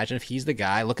healthy. Imagine if he's the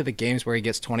guy. Look at the games where he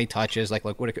gets 20 touches.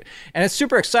 What it could, and it's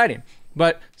super exciting.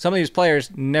 But some of these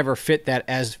players never fit that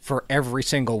as for every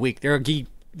single week. There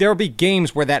will be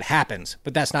games where that happens,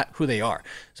 but that's not who they are.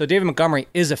 So David Montgomery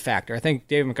is a factor. I think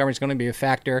David Montgomery is going to be a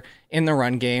factor in the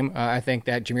run game. I think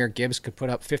that Jahmyr Gibbs could put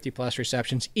up 50-plus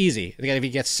receptions easy. Again, if he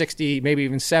gets 60, maybe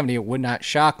even 70, it would not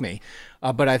shock me.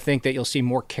 But I think that you'll see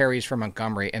more carries from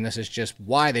Montgomery, and this is just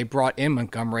why they brought in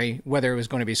Montgomery, whether it was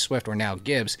going to be Swift or now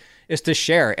Gibbs, is to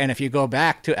share. And if you go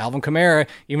back to Alvin Kamara,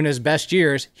 even his best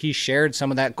years, he shared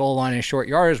some of that goal line and short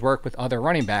yardage work with other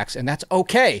running backs, and that's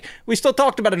okay. We still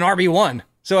talked about an RB1.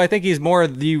 So I think he's more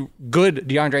the good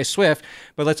DeAndre Swift,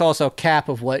 but let's also cap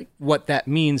of what that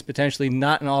means, potentially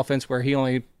not an offense where he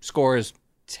only scores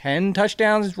 10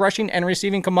 touchdowns rushing and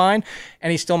receiving combined,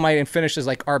 and he still might finish as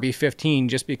RB15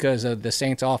 just because of the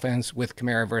Saints offense with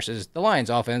Kamara versus the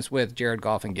Lions offense with Jared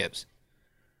Goff and Gibbs.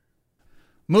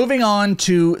 Moving on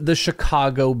to the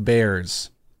Chicago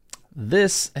Bears.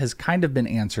 This has kind of been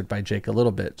answered by Jake a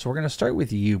little bit, so we're going to start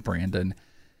with you, Brandon.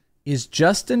 Is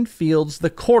Justin Fields the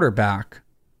quarterback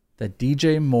that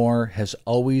DJ Moore has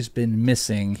always been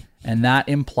missing, and that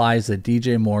implies that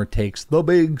DJ Moore takes the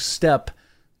big step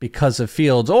because of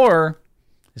Fields, or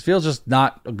is Fields just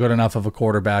not good enough of a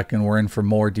quarterback and we're in for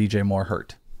more DJ Moore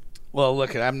hurt? Well,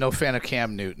 look, I'm no fan of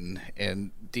Cam Newton,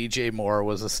 and DJ Moore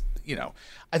was,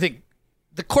 I think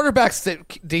the quarterbacks that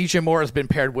DJ Moore has been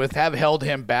paired with have held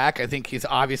him back. I think he's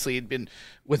obviously been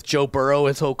with Joe Burrow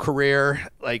his whole career.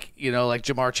 Like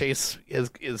Jamar Chase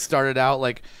has started out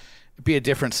like be a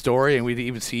different story, and we'd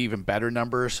even see even better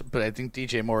numbers. But I think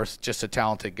DJ Moore is just a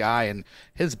talented guy, and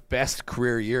his best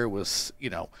career year was,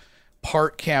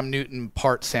 part Cam Newton,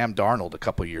 part Sam Darnold a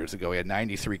couple years ago. He had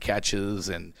 93 catches,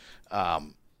 and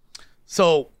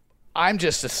so I'm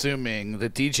just assuming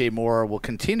that DJ Moore will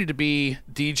continue to be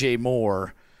DJ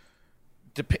Moore,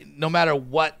 no matter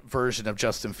what version of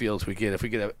Justin Fields we get. If we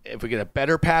get a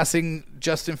better passing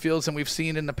Justin Fields than we've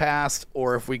seen in the past,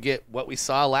 or if we get what we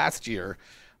saw last year,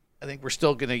 I think we're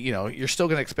still gonna, you're still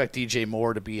gonna expect DJ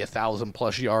Moore to be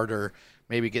 1,000+ yarder,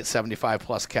 maybe get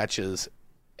 75+ catches,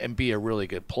 and be a really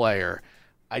good player.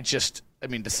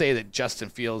 To say that Justin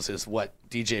Fields is what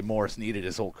DJ Moore's needed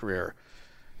his whole career,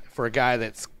 for a guy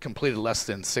that's completed less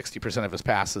than 60% of his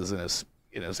passes in his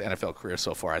NFL career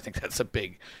so far, I think that's a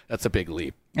big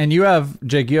leap. And you have,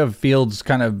 Jake, Fields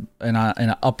kind of in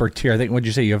an upper tier. I think, what'd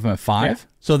you say? You have him at 5? Yeah.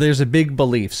 So there's a big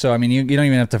belief. So, you don't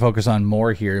even have to focus on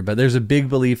Moore here, but there's a big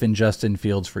belief in Justin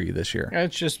Fields for you this year.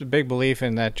 It's just a big belief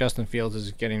in that Justin Fields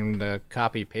is getting the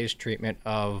copy-paste treatment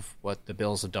of what the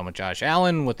Bills have done with Josh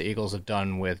Allen, what the Eagles have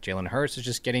done with Jalen Hurts. Is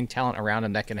just getting talent around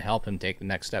him that can help him take the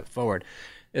next step forward.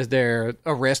 Is there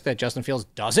a risk that Justin Fields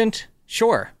doesn't?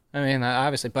 Sure.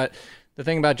 Obviously, but the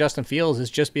thing about Justin Fields is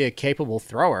just be a capable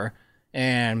thrower,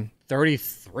 and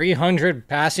 3,300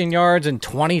 passing yards and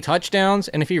 20 touchdowns.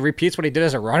 And if he repeats what he did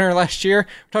as a runner last year,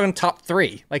 we're talking top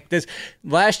 3. Like this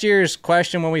last year's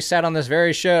question when we sat on this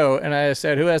very show, and I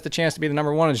said, who has the chance to be the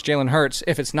number one is Jalen Hurts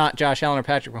if it's not Josh Allen or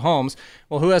Patrick Mahomes.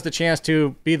 Well, who has the chance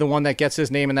to be the one that gets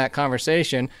his name in that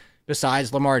conversation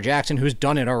besides Lamar Jackson, who's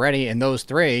done it already in those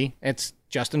 3? It's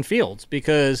Justin Fields,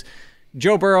 because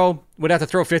Joe Burrow would have to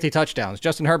throw 50 touchdowns.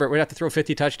 Justin Herbert would have to throw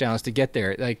 50 touchdowns to get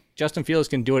there. Like, Justin Fields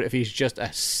can do it if he's just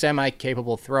a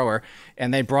semi-capable thrower.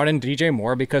 And they brought in DJ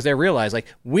Moore because they realized,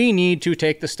 we need to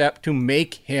take the step to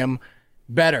make him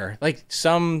better.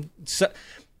 The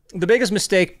biggest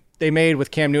mistake they made with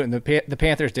Cam Newton, the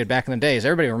Panthers did back in the days.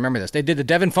 Everybody remember this. They did the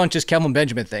Devin Funchess, Kelvin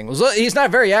Benjamin thing. He's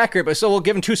not very accurate, but so we'll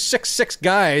give him 2 6'6"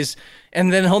 guys,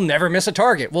 and then he'll never miss a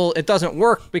target. Well, it doesn't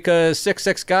work because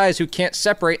 6'6" guys who can't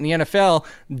separate in the NFL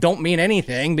don't mean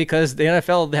anything, because the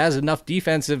NFL has enough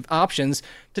defensive options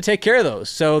to take care of those.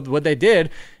 So what they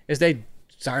did is they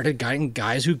started getting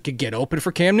guys who could get open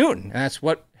for Cam Newton, and that's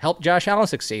what helped Josh Allen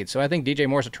succeed. So I think DJ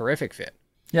Moore's a terrific fit.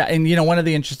 Yeah, and one of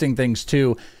the interesting things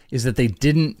too is that they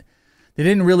didn't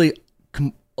really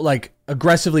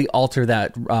aggressively alter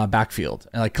that backfield.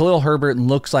 And Khalil Herbert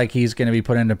looks like he's going to be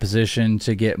put in a position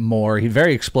to get more. He's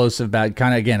very explosive, kind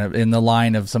of again in the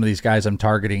line of some of these guys I'm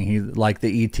targeting. He like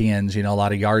the ETNs, a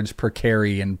lot of yards per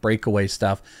carry and breakaway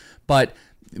stuff. But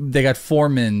they got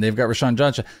Foreman, they've got Rashawn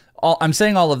Johnson. I'm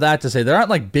saying all of that to say there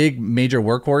aren't big major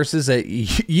workhorses that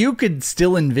you could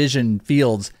still envision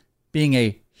Fields being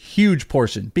a huge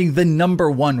portion, being the number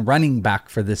 1 running back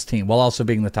for this team while also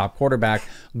being the top quarterback.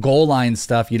 Goal line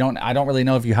stuff, I don't really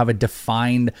know if you have a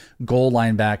defined goal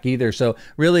line back either. So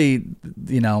really,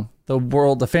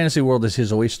 the fantasy world is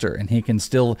his oyster, and he can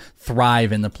still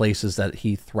thrive in the places that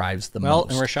he thrives the most.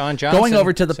 Well, and Rashawn Johnson, going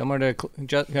over to similar to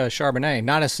Charbonnet,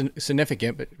 not as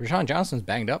significant, but Rashawn Johnson's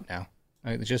banged up now.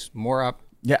 It's just more up.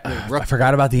 Yeah, I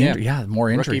forgot about the injury. Yeah, more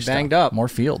injury rookie banged up. More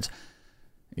Fields.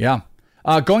 Yeah.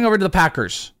 Going over to the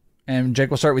Packers, and Jake,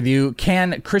 we'll start with you.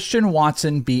 Can Christian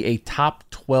Watson be a top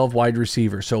 12 wide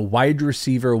receiver? So wide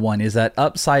receiver 1, is that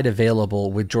upside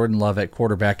available with Jordan Love at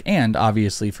quarterback, and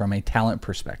obviously from a talent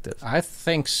perspective? I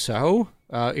think so.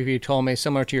 If you told me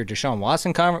similar to your Deshaun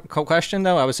Watson question,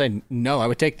 though, I would say no. I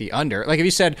would take the under. If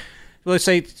you said, let's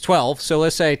say 12, so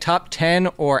let's say top 10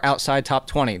 or outside top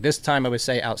 20. This time I would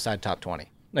say outside top 20.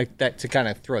 Like that, to kind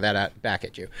of throw that back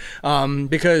at you.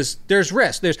 Because there's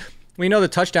risk. We know the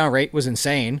touchdown rate was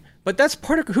insane, but that's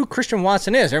part of who Christian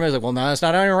Watson is. Everybody's like, well, no, it's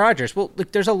not Aaron Rodgers. Well,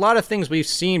 there's a lot of things we've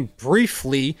seen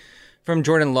briefly from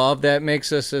Jordan Love that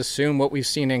makes us assume what we've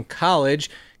seen in college.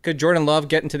 Could Jordan Love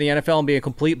get into the NFL and be a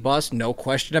complete bust? No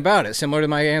question about it. Similar to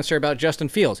my answer about Justin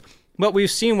Fields. But we've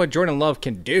seen what Jordan Love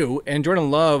can do, and Jordan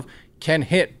Love can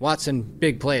hit Watson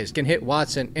big plays, can hit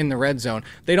Watson in the red zone.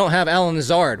 They don't have Allen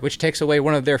Lazard, which takes away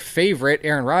one of their favorite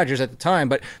Aaron Rodgers at the time,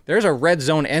 but there's a red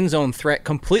zone, end zone threat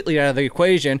completely out of the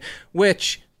equation,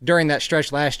 which during that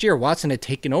stretch last year, Watson had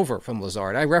taken over from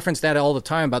Lazard. I reference that all the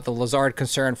time about the Lazard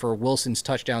concern for Wilson's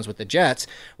touchdowns with the Jets.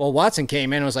 Well, Watson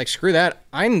came in and was like, screw that,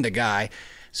 I'm the guy.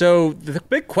 So the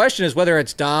big question is whether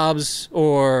it's Dobbs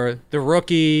or the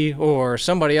rookie or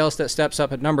somebody else that steps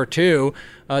up at number 2.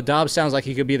 Dobbs sounds like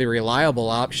he could be the reliable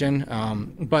option.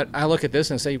 But I look at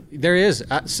this and say there is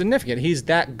significant. He's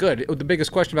that good. The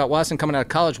biggest question about Watson coming out of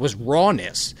college was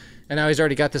rawness. And now he's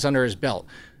already got this under his belt.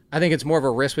 I think it's more of a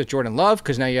risk with Jordan Love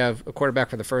because now you have a quarterback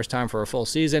for the first time for a full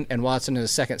season, and Watson in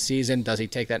his second season. Does he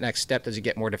take that next step? Does he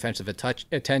get more defensive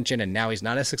attention? And now he's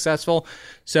not as successful.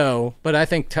 So, but I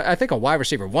think a wide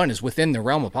receiver 1 is within the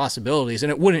realm of possibilities, and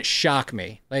it wouldn't shock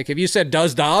me. Like if you said,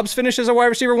 does Dobbs finish as a wide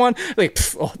receiver 1? Like,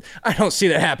 I don't see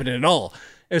that happening at all.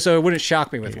 And so it wouldn't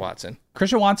shock me with Watson.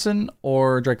 Christian Watson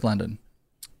or Drake London?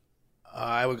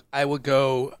 I would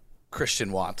go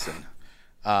Christian Watson.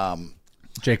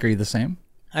 Jake, are you the same?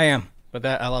 I am, but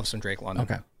I love some Drake London.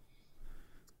 Okay.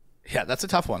 Yeah, that's a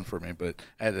tough one for me, but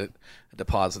I had to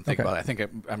pause and think about it. I think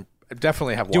I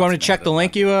definitely have Watson. Do you want me to check the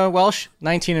link, Welsh?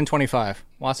 19 and 25.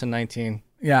 Watson 19.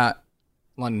 Yeah.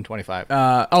 London 25.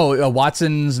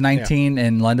 Watson's 19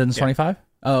 and London's 25?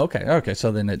 Oh, okay. Okay,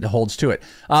 so then it holds to it.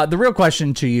 The real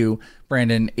question to you,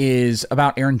 Brandon, is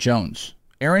about Aaron Jones.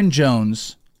 Aaron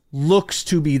Jones looks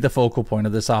to be the focal point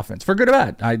of this offense, for good or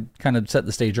bad. I kind of set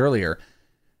the stage earlier.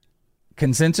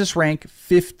 Consensus rank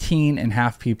 15.5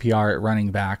 PPR at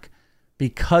running back.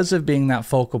 Because of being that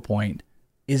focal point,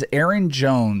 is Aaron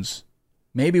Jones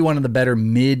maybe one of the better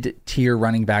mid-tier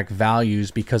running back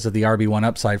values because of the RB1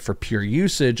 upside for pure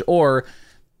usage, or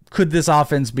could this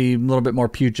offense be a little bit more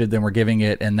putrid than we're giving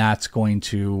it, and that's going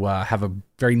to have a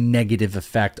very negative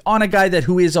effect on a guy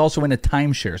who is also in a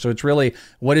timeshare? So it's really,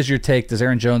 what is your take? Does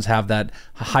Aaron Jones have that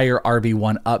higher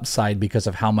RB1 upside because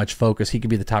of how much focus he could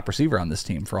be the top receiver on this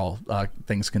team for all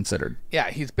things considered? Yeah,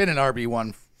 he's been an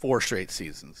RB1 4 straight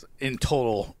seasons in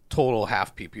total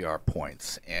half PPR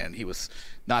points, and he was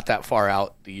not that far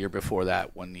out the year before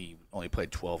that when he only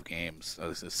played 12 games.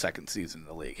 This is his second season in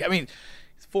the league. I mean,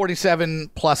 47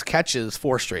 plus catches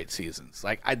 4 straight seasons.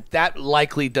 That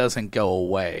likely doesn't go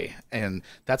away, and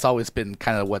that's always been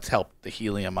kind of what's helped the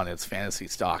helium on his fantasy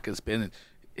stock, has been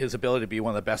his ability to be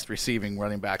one of the best receiving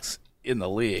running backs in the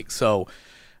league. So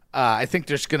I think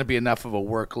there's going to be enough of a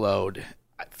workload.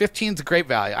 15 is a great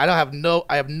value. I have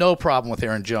no problem with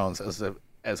Aaron Jones as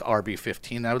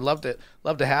RB15. I would love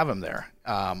to have him there.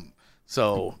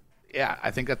 So yeah,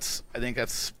 I think it's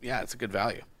a good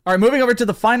value. All right, moving over to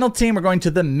the final team, we're going to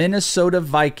the Minnesota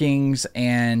Vikings.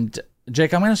 And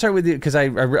Jake, I'm going to start with you because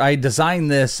I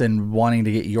designed this and wanting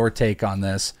to get your take on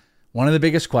this. One of the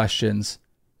biggest questions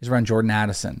is around Jordan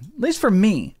Addison, at least for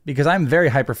me, because I'm very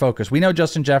hyper-focused. We know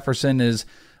Justin Jefferson is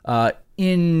I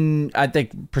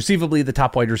think, perceivably the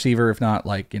top wide receiver, if not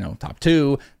top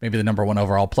 2, maybe the number 1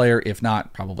 overall player, if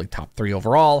not probably top 3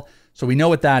 overall. So we know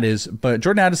what that is, but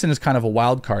Jordan Addison is kind of a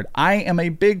wild card. I am a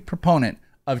big proponent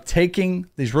of taking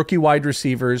these rookie wide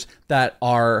receivers that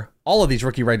are, all of these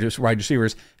rookie wide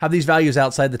receivers have these values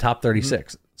outside the top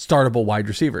 36 startable wide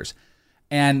receivers.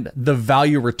 And the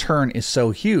value return is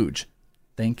so huge.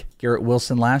 Think Garrett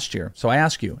Wilson last year. So I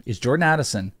ask you, is Jordan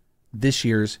Addison this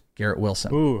year's Garrett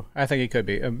Wilson? Ooh, I think he could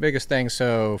be. Biggest thing,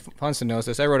 so Funston knows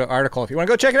this. I wrote an article. If you want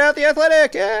to go check it out, The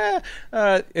Athletic,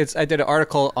 I did an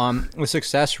article on the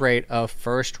success rate of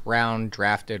first-round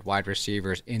drafted wide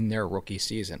receivers in their rookie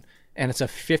season. And it's a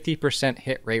 50%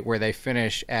 hit rate where they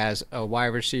finish as a wide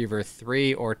receiver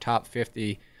 3 or top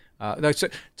 50,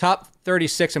 top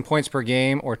 36 in points per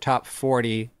game or top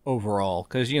 40 overall.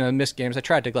 Because, missed games, I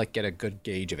tried to get a good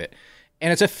gauge of it.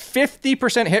 And it's a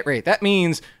 50% hit rate. That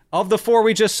means of the 4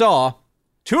 we just saw,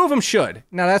 2 of them should.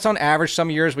 Now, that's on average. Some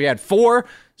years we had 4.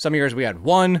 Some years we had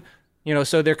 1.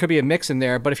 So there could be a mix in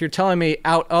there. But if you're telling me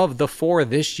out of the 4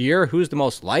 this year, who's the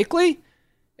most likely?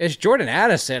 It's Jordan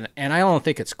Addison, and I don't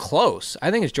think it's close.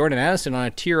 I think it's Jordan Addison on a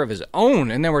tier of his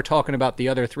own. And then we're talking about the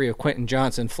other 3 of Quentin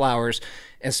Johnson, Flowers,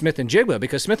 and Smith-Njigba,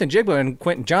 because Smith-Njigba and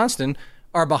Quentin Johnston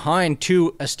are behind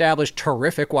 2 established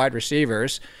terrific wide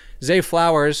receivers. Zay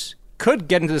Flowers could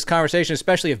get into this conversation,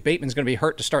 especially if Bateman's going to be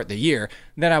hurt to start the year.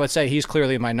 Then I would say he's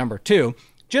clearly my number 2,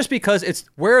 just because it's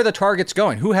where are the targets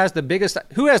going? Who has the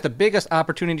biggest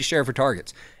opportunity share for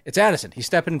targets? It's Addison. He's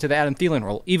stepping into the Adam Thielen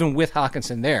role, even with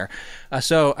Hawkinson there.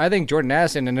 So I think Jordan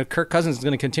Addison and Kirk Cousins is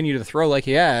going to continue to throw like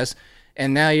he has.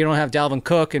 And now you don't have Dalvin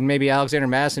Cook, and maybe Alexander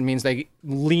Madison means they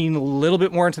lean a little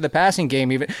bit more into the passing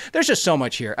game. Even there's just so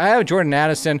much here. I have Jordan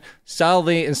Addison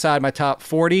solidly inside my top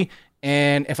 40.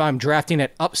 And if I'm drafting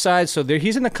at upside, so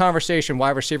he's in the conversation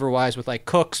wide receiver wise with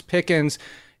Cooks, Pickens,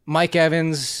 Mike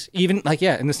Evans, even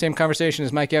in the same conversation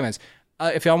as Mike Evans.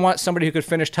 if I want somebody who could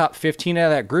finish top 15 out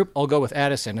of that group, I'll go with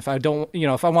Addison. If I don't,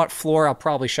 if I want floor, I'll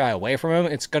probably shy away from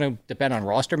him. It's going to depend on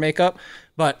roster makeup,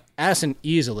 but Addison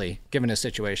easily, given his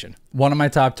situation. One of my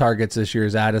top targets this year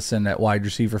is Addison at wide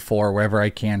receiver 4, wherever I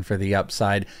can for the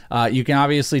upside. You can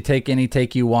obviously take any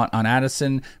take you want on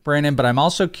Addison, Brandon, but I'm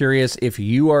also curious if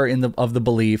you are of the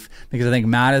belief, because I think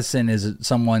Madison is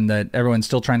someone that everyone's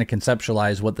still trying to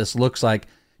conceptualize what this looks like.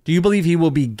 Do you believe he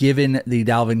will be given the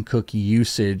Dalvin Cook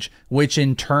usage, which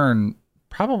in turn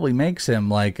probably makes him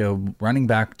like a running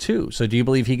back too? So do you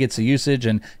believe he gets the usage?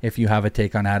 And if you have a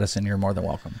take on Addison, you're more than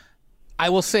welcome. I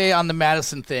will say on the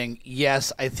Madison thing,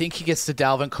 yes, I think he gets the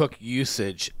Dalvin Cook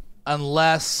usage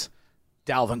unless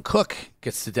Dalvin Cook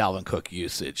gets the Dalvin Cook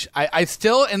usage. I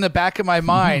still, in the back of my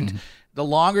mind, the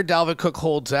longer Dalvin Cook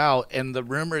holds out and the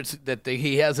rumors that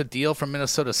he has a deal from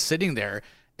Minnesota sitting there,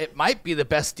 it might be the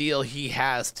best deal he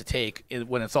has to take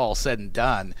when it's all said and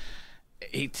done.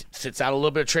 He sits out a little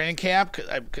bit of training camp,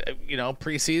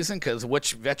 preseason, because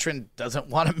which veteran doesn't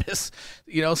want to miss,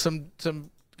 some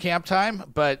camp time?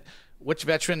 But which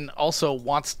veteran also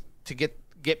wants to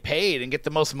get paid and get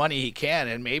the most money he can?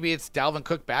 And maybe it's Dalvin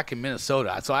Cook back in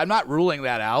Minnesota. So I'm not ruling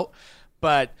that out.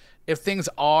 But if things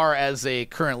are as they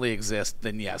currently exist,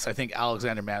 then yes, I think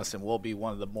Alexander Madison will be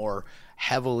one of the more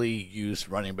heavily used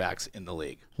running backs in the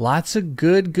league. Lots of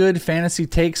good fantasy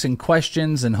takes and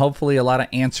questions, and hopefully a lot of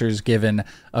answers given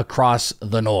across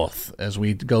the North as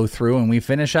we go through and we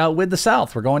finish out with the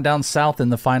South. We're going down south in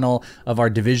the final of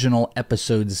our divisional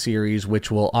episode series,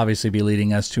 which will obviously be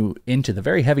leading us into the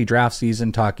very heavy draft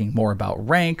season, talking more about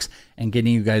ranks and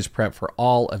getting you guys prepped for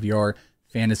all of your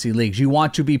fantasy leagues. You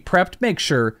want to be prepped? Make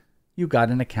sure you got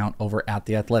an account over at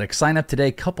The Athletic. Sign up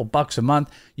today, couple bucks a month.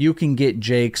 You can get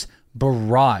Jake's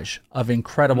barrage of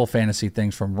incredible fantasy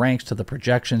things, from ranks to the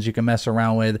projections you can mess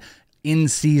around with.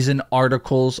 In-season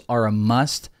articles are a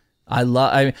must.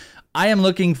 I am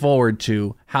looking forward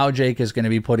to how Jake is going to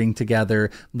be putting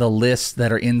together the lists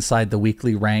that are inside the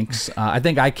weekly ranks. I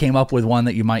think I came up with one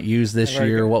that you might use this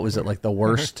year. What was it, like the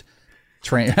worst?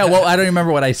 Well, I don't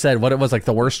remember what I said. What it was, like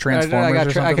the worst Transformers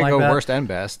or something I could like go that? worst and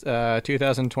best.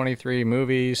 2023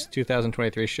 movies,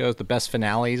 2023 shows, the best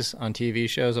finales on TV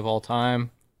shows of all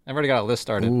time. I've already got a list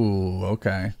started. Ooh,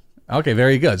 okay. Okay,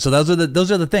 very good. So those are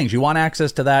the things. You want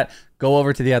access to that, go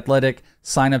over to The Athletic,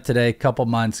 sign up today, couple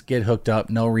months, get hooked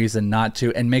up, no reason not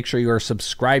to, and make sure you are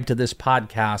subscribed to this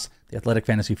podcast, The Athletic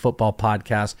Fantasy Football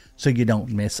Podcast, so you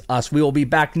don't miss us. We will be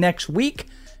back next week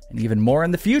and even more in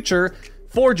the future.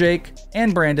 For Jake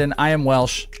and Brandon, I am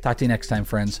Welsh. Talk to you next time,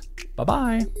 friends.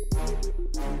 Bye-bye.